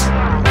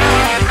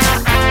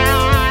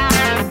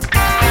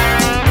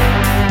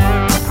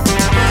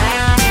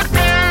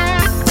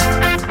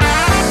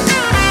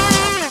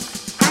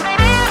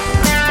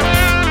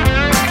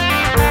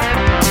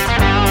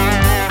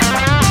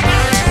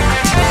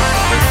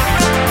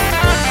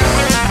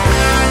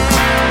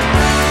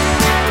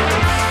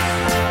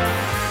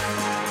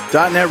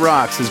 .NET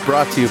Rocks is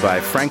brought to you by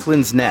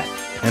Franklin's Net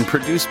and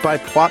produced by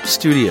Plop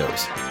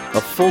Studios,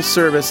 a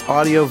full-service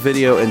audio,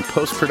 video, and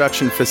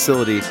post-production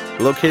facility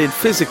located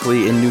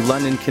physically in New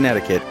London,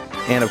 Connecticut,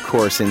 and, of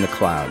course, in the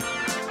cloud.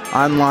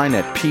 Online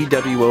at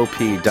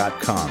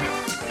pwop.com.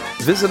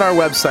 Visit our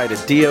website at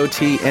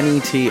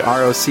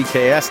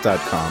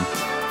dotnetrocks.com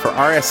for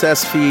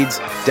RSS feeds,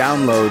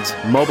 downloads,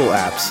 mobile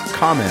apps,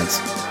 comments,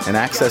 and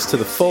access to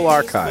the full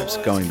archives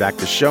going back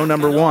to show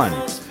number 1,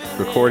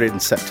 recorded in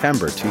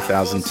September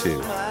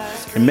 2002.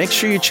 And make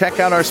sure you check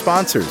out our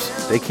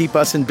sponsors. They keep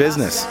us in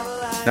business.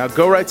 Now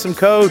go write some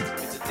code.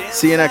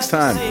 See you next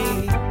time.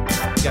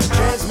 Got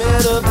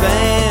transmitter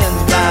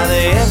banned by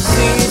the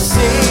FCC.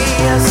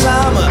 Yes,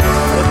 I'm a